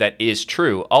think that is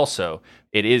true. Also,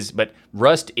 it is, but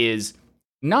Rust is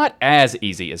not as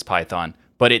easy as Python,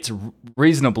 but it's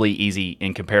reasonably easy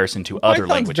in comparison to other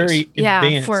languages. Very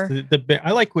advanced.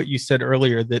 I like what you said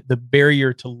earlier, that the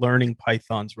barrier to learning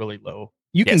Python's really low.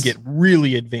 You can get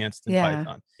really advanced in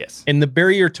Python. Yes. And the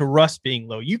barrier to Rust being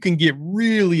low, you can get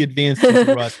really advanced in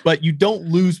Rust, but you don't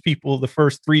lose people the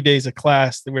first 3 days of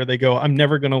class where they go, I'm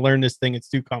never going to learn this thing, it's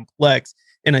too complex.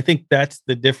 And I think that's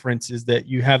the difference, is that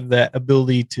you have that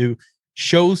ability to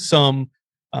show some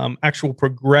actual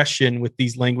progression with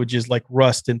these languages like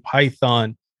Rust and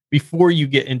Python before you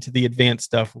get into the advanced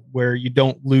stuff, where you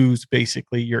don't lose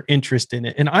basically your interest in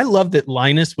it. And I love that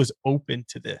Linus was open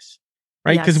to this.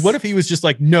 Right? Because what if he was just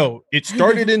like, no, it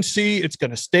started in C, it's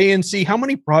going to stay in C. How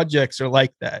many projects are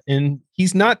like that? And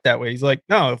he's not that way. He's like,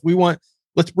 no, if we want,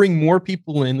 let's bring more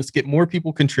people in, let's get more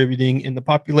people contributing, and the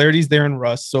popularity's there in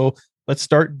Rust. So let's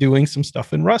start doing some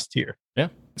stuff in Rust here. Yeah.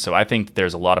 So I think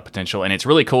there's a lot of potential, and it's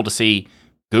really cool to see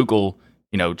Google,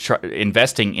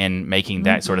 investing in making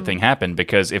that sort of thing happen,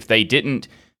 because if they didn't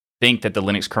think that the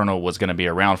Linux kernel was going to be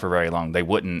around for very long, they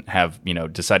wouldn't have,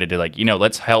 decided to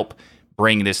let's help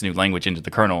bring this new language into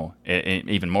the kernel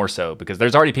even more so, because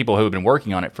there's already people who have been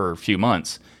working on it for a few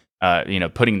months,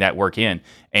 putting that work in,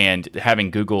 and having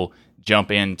Google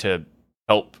jump in to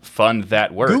help fund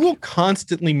that work. Google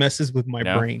constantly messes with my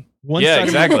brain. One side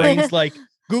of my brain's like,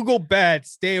 Google bad,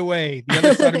 stay away. The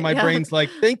other side of my brain's like,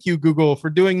 thank you, Google, for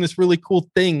doing this really cool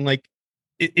thing. Like,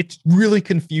 it's really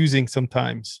confusing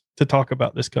sometimes to talk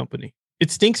about this company.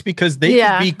 It stinks because they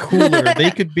could be cooler.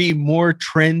 They could be more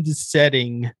trend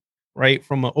setting, right?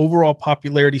 From an overall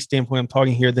popularity standpoint, I'm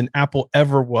talking here, than Apple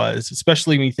ever was,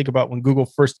 especially when you think about when Google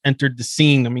first entered the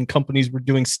scene. I mean, companies were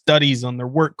doing studies on their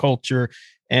work culture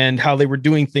and how they were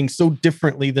doing things so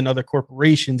differently than other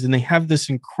corporations. And they have this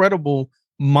incredible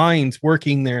minds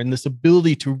working there, and this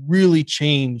ability to really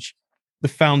change the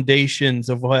foundations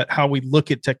of how we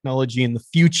look at technology in the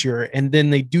future. And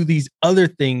then they do these other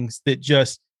things that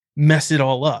just mess it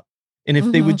all up. And if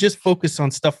they would just focus on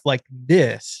stuff like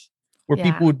this, where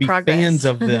people would be fans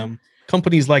of them,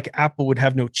 companies like Apple would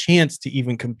have no chance to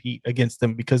even compete against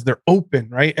them, because they're open,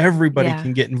 right? Everybody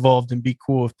can get involved and be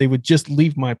cool. If they would just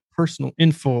leave my personal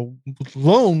info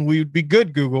alone, we would be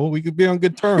good, Google. We could be on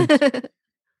good terms.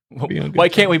 Why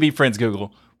can't we be friends,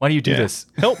 Google? Why do you do this?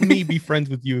 Help me be friends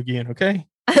with you again, okay?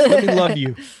 Let me love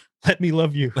you. Let me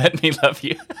love you. Let me love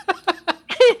you.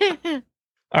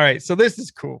 All right, so this is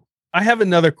cool. I have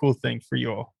another cool thing for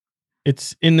you all.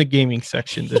 It's in the gaming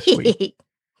section this week.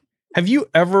 Have you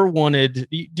ever wanted?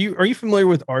 Are you familiar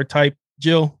with R-Type,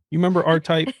 Jill? You remember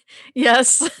R-Type?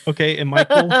 Yes. Okay, and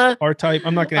Michael, R-Type.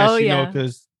 I'm not going to ask yeah.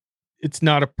 because it's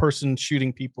not a person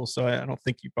shooting people, so I don't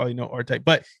think you probably know R-Type.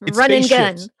 But it's Run and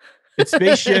gun. It's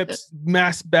spaceships,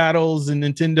 mass battles, and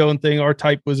Nintendo and thing.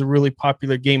 R-Type was a really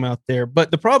popular game out there.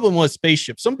 But the problem was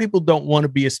spaceships. Some people don't want to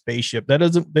be a spaceship. They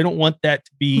don't want that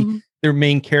to be their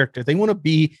main character. They want to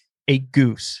be a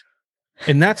goose.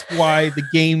 And that's why the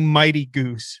game Mighty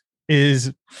Goose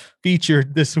is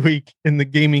featured this week in the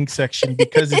gaming section,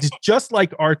 because it's just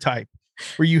like R-Type,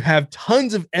 where you have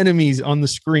tons of enemies on the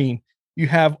screen. You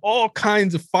have all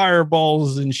kinds of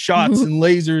fireballs and shots and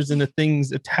lasers and the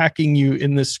things attacking you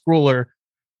in the scroller,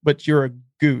 but you're a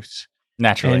goose.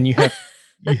 Naturally. And you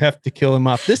have to kill him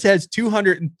off. This has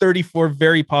 234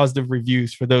 very positive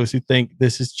reviews for those who think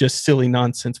this is just silly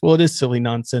nonsense. Well, it is silly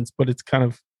nonsense, but it's kind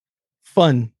of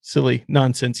fun, silly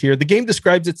nonsense here. The game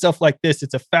describes itself like this.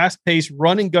 It's a fast-paced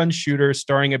run and gun shooter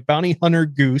starring a bounty hunter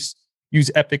goose. Use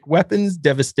epic weapons,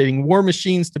 devastating war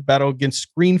machines to battle against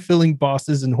screen-filling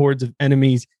bosses and hordes of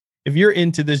enemies. If you're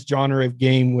into this genre of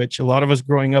game, which a lot of us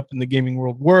growing up in the gaming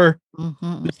world were,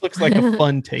 this looks like a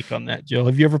fun take on that, Jill.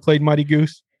 Have you ever played Mighty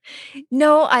Goose?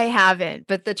 No, I haven't,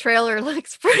 but the trailer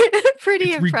looks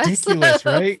pretty impressive. Ridiculous,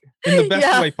 right? In the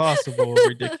best way possible,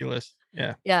 ridiculous.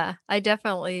 Yeah. Yeah, I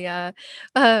definitely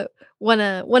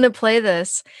wanna play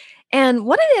this. And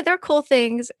one of the other cool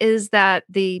things is that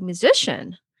the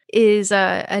musician is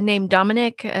named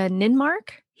Dominic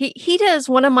Ninmark. He does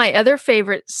one of my other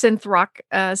favorite synth rock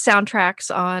soundtracks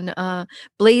on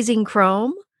Blazing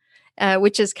Chrome,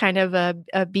 which is kind of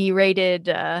a B-rated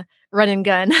run and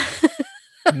gun.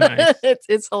 Nice.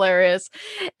 It's hilarious.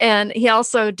 And he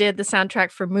also did the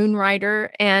soundtrack for Moonrider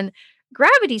and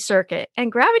Gravity Circuit.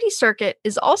 And Gravity Circuit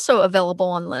is also available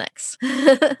on Linux.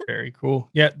 Very cool.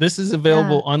 Yeah, this is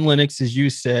available on Linux, as you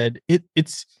said.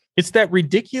 It's that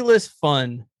ridiculous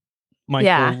fun,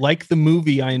 Michael, like the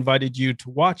movie I invited you to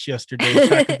watch yesterday,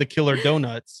 Attack of the Killer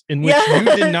Donuts, in which you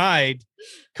denied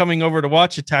coming over to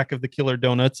watch Attack of the Killer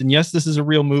Donuts. And yes, this is a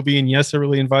real movie. And yes, I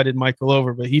really invited Michael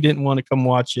over, but he didn't want to come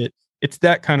watch it. It's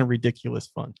that kind of ridiculous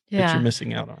fun that you're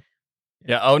missing out on.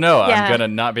 Yeah. Oh, no, I'm going to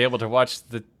not be able to watch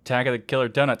the Attack of the Killer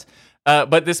Donuts.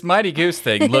 But this Mighty Goose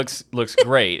thing looks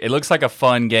great. It looks like a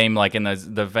fun game, like in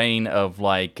the vein of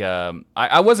like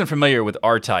I wasn't familiar with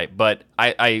R-Type, but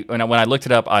when I looked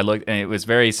it up, and it was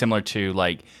very similar to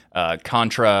like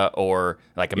Contra or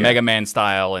like a Mega Man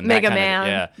style and Mega that kind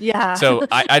Man. of, Yeah. So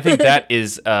I think that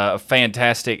is a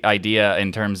fantastic idea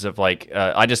in terms of like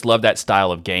I just love that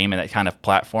style of game and that kind of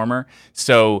platformer.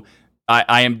 So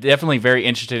I am definitely very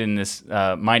interested in this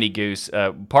Mighty Goose,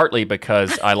 partly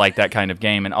because I like that kind of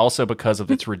game and also because of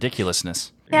its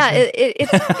ridiculousness. Yeah,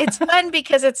 it's fun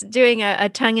because it's doing a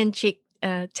tongue-in-cheek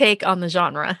take on the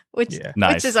genre, which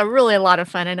is a really a lot of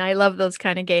fun, and I love those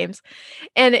kind of games.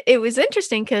 And it was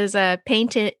interesting because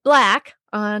Paint It Black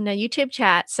on a YouTube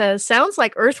chat says, sounds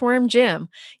like Earthworm Jim.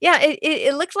 Yeah,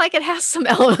 it looks like it has some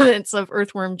elements of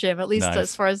Earthworm Jim, at least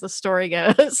as far as the story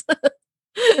goes.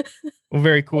 Well,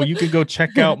 very cool. You could go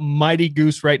check out Mighty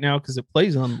Goose right now because it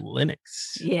plays on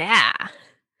Linux. Yeah.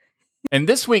 And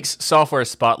this week's software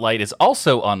spotlight is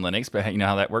also on Linux, but you know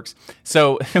how that works.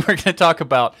 So we're going to talk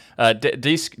about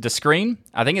Descreen.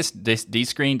 I think it's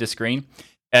Descreen.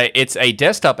 It's a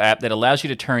desktop app that allows you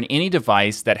to turn any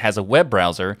device that has a web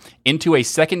browser into a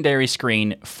secondary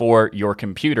screen for your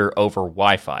computer over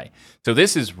Wi-Fi. So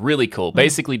this is really cool.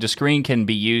 Basically, Descreen can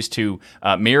be used to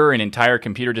mirror an entire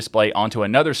computer display onto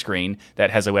another screen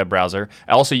that has a web browser.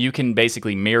 Also, you can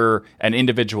basically mirror an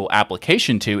individual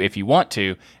application to if you want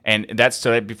to, and that's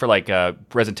so that'd be for like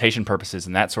presentation purposes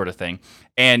and that sort of thing.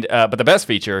 And but the best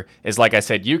feature is, like I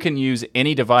said, you can use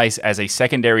any device as a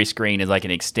secondary screen as like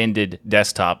an extended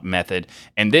desktop method.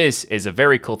 And this is a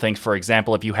very cool thing. For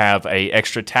example, if you have a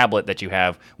extra tablet that you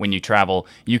have when you travel,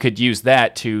 you could use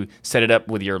that to set it up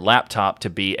with your laptop to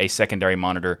be a secondary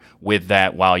monitor with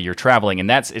that while you're traveling. And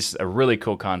it's a really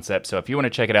cool concept. So if you want to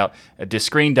check it out,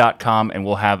 Descreen.com, and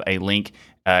we'll have a link.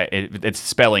 It's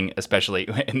spelling especially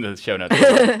in the show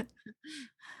notes.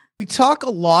 We talk a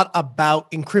lot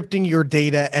about encrypting your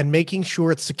data and making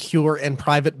sure it's secure and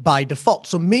private by default.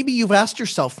 So maybe you've asked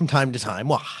yourself from time to time,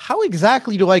 well, how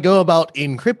exactly do I go about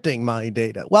encrypting my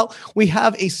data? Well, we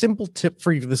have a simple tip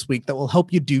for you this week that will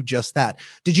help you do just that.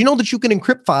 Did you know that you can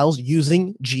encrypt files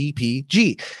using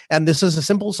GPG? And this is a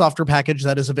simple software package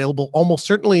that is available almost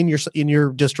certainly in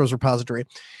your distro's repository.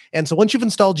 And so once you've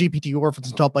installed GPT, or if it's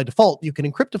installed by default, you can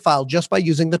encrypt a file just by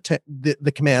using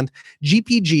the command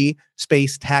GPG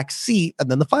space -c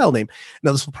and then the file name.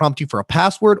 Now this will prompt you for a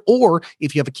password, or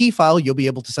if you have a key file, you'll be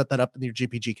able to set that up in your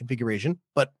GPG configuration.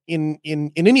 But in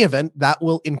any event, that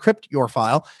will encrypt your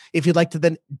file. If you'd like to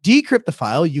then decrypt the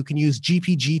file, you can use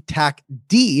GPG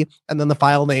 -d and then the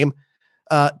file name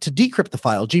to decrypt the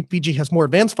file. GPG has more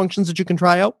advanced functions that you can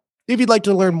try out. If you'd like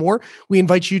to learn more, we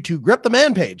invite you to grep the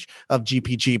man page of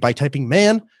GPG by typing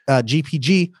man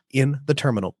GPG in the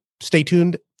terminal. Stay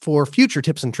tuned for future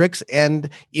tips and tricks. And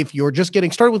if you're just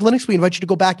getting started with Linux, we invite you to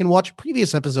go back and watch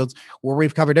previous episodes where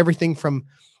we've covered everything from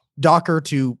Docker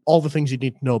to all the things you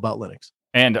need to know about Linux.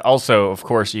 And also, of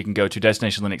course, you can go to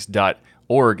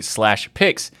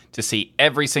destinationlinux.org/picks to see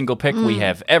every single pick we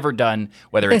have ever done,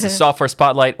 whether it's a software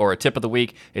spotlight or a tip of the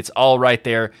week. It's all right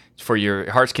there for your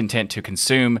heart's content to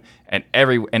consume, and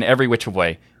every which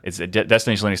way. It's at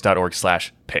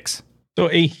destinationlinux.org/picks. So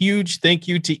a huge thank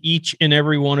you to each and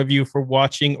every one of you for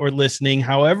watching or listening.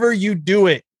 However you do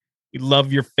it, we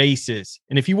love your faces.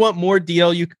 And if you want more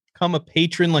DL, you can become a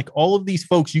patron like all of these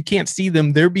folks. You can't see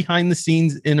them. They're behind the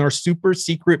scenes in our super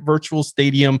secret virtual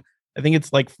stadium. I think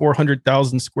it's like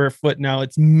 400,000 square foot now.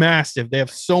 It's massive. They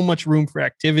have so much room for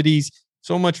activities,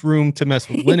 so much room to mess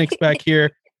with Linux back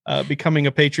here, becoming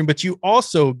a patron. But you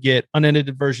also get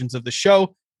unedited versions of the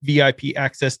show, VIP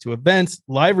access to events,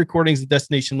 live recordings of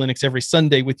Destination Linux every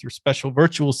Sunday with your special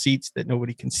virtual seats that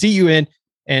nobody can see you in,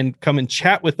 and come and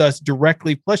chat with us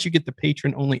directly. Plus, you get the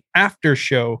patron only after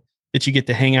show that you get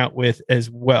to hang out with as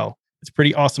well. It's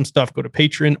pretty awesome stuff. Go to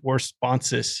Patreon or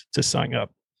Sponsus to sign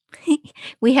up.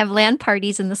 We have LAN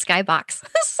parties in the Skybox.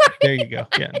 Sorry. There you go.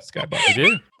 Yeah, Skybox. We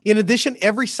do. In addition,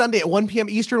 every Sunday at 1 p.m.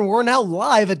 Eastern, we're now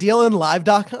live at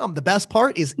dlnlive.com. The best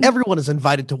part is everyone is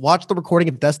invited to watch the recording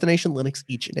of Destination Linux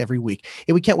each and every week.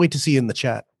 And we can't wait to see you in the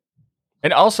chat.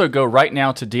 And also go right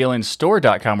now to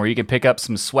dlnstore.com where you can pick up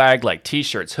some swag like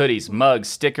t-shirts, hoodies, mugs,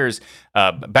 stickers,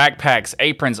 backpacks,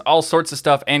 aprons, all sorts of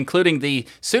stuff, including the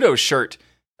pseudo shirt,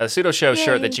 a pseudo show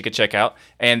shirt that you can check out.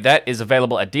 And that is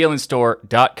available at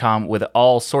dlnstore.com with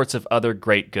all sorts of other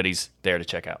great goodies there to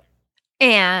check out.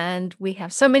 And we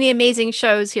have so many amazing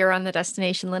shows here on the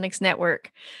Destination Linux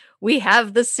Network. We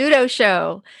have the Pseudo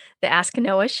Show, the Ask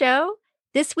Noah Show,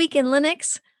 This Week in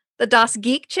Linux, the DOS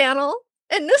Geek Channel,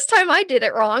 and this time I did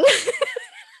it wrong.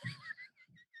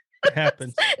 It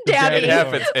happens. Dabbing. It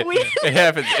happens. It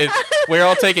happens. We're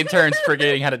all taking turns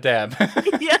forgetting how to dab.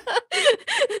 Yeah.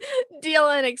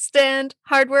 DLN Extend,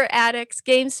 Hardware Addicts,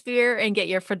 GameSphere, and get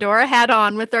your Fedora hat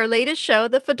on with our latest show,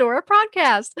 the Fedora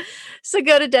Podcast. So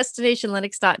go to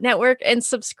destinationlinux.network and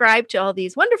subscribe to all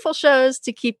these wonderful shows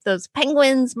to keep those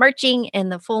penguins marching in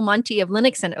the full Monty of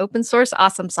Linux and open source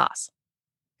awesome sauce.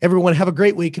 Everyone have a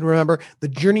great week. And remember, the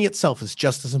journey itself is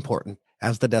just as important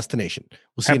as the destination.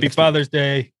 We'll see you Happy next Father's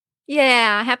Day.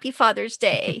 Yeah, happy Father's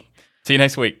Day. See you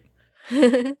next week.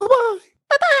 Bye-bye.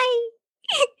 Bye-bye.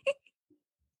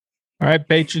 All right,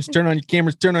 patrons, turn on your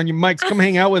cameras, turn on your mics. Come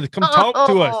hang out with us. Come talk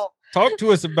to us. Talk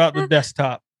to us about the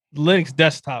desktop, Linux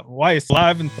desktop, why it's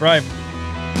live and thriving.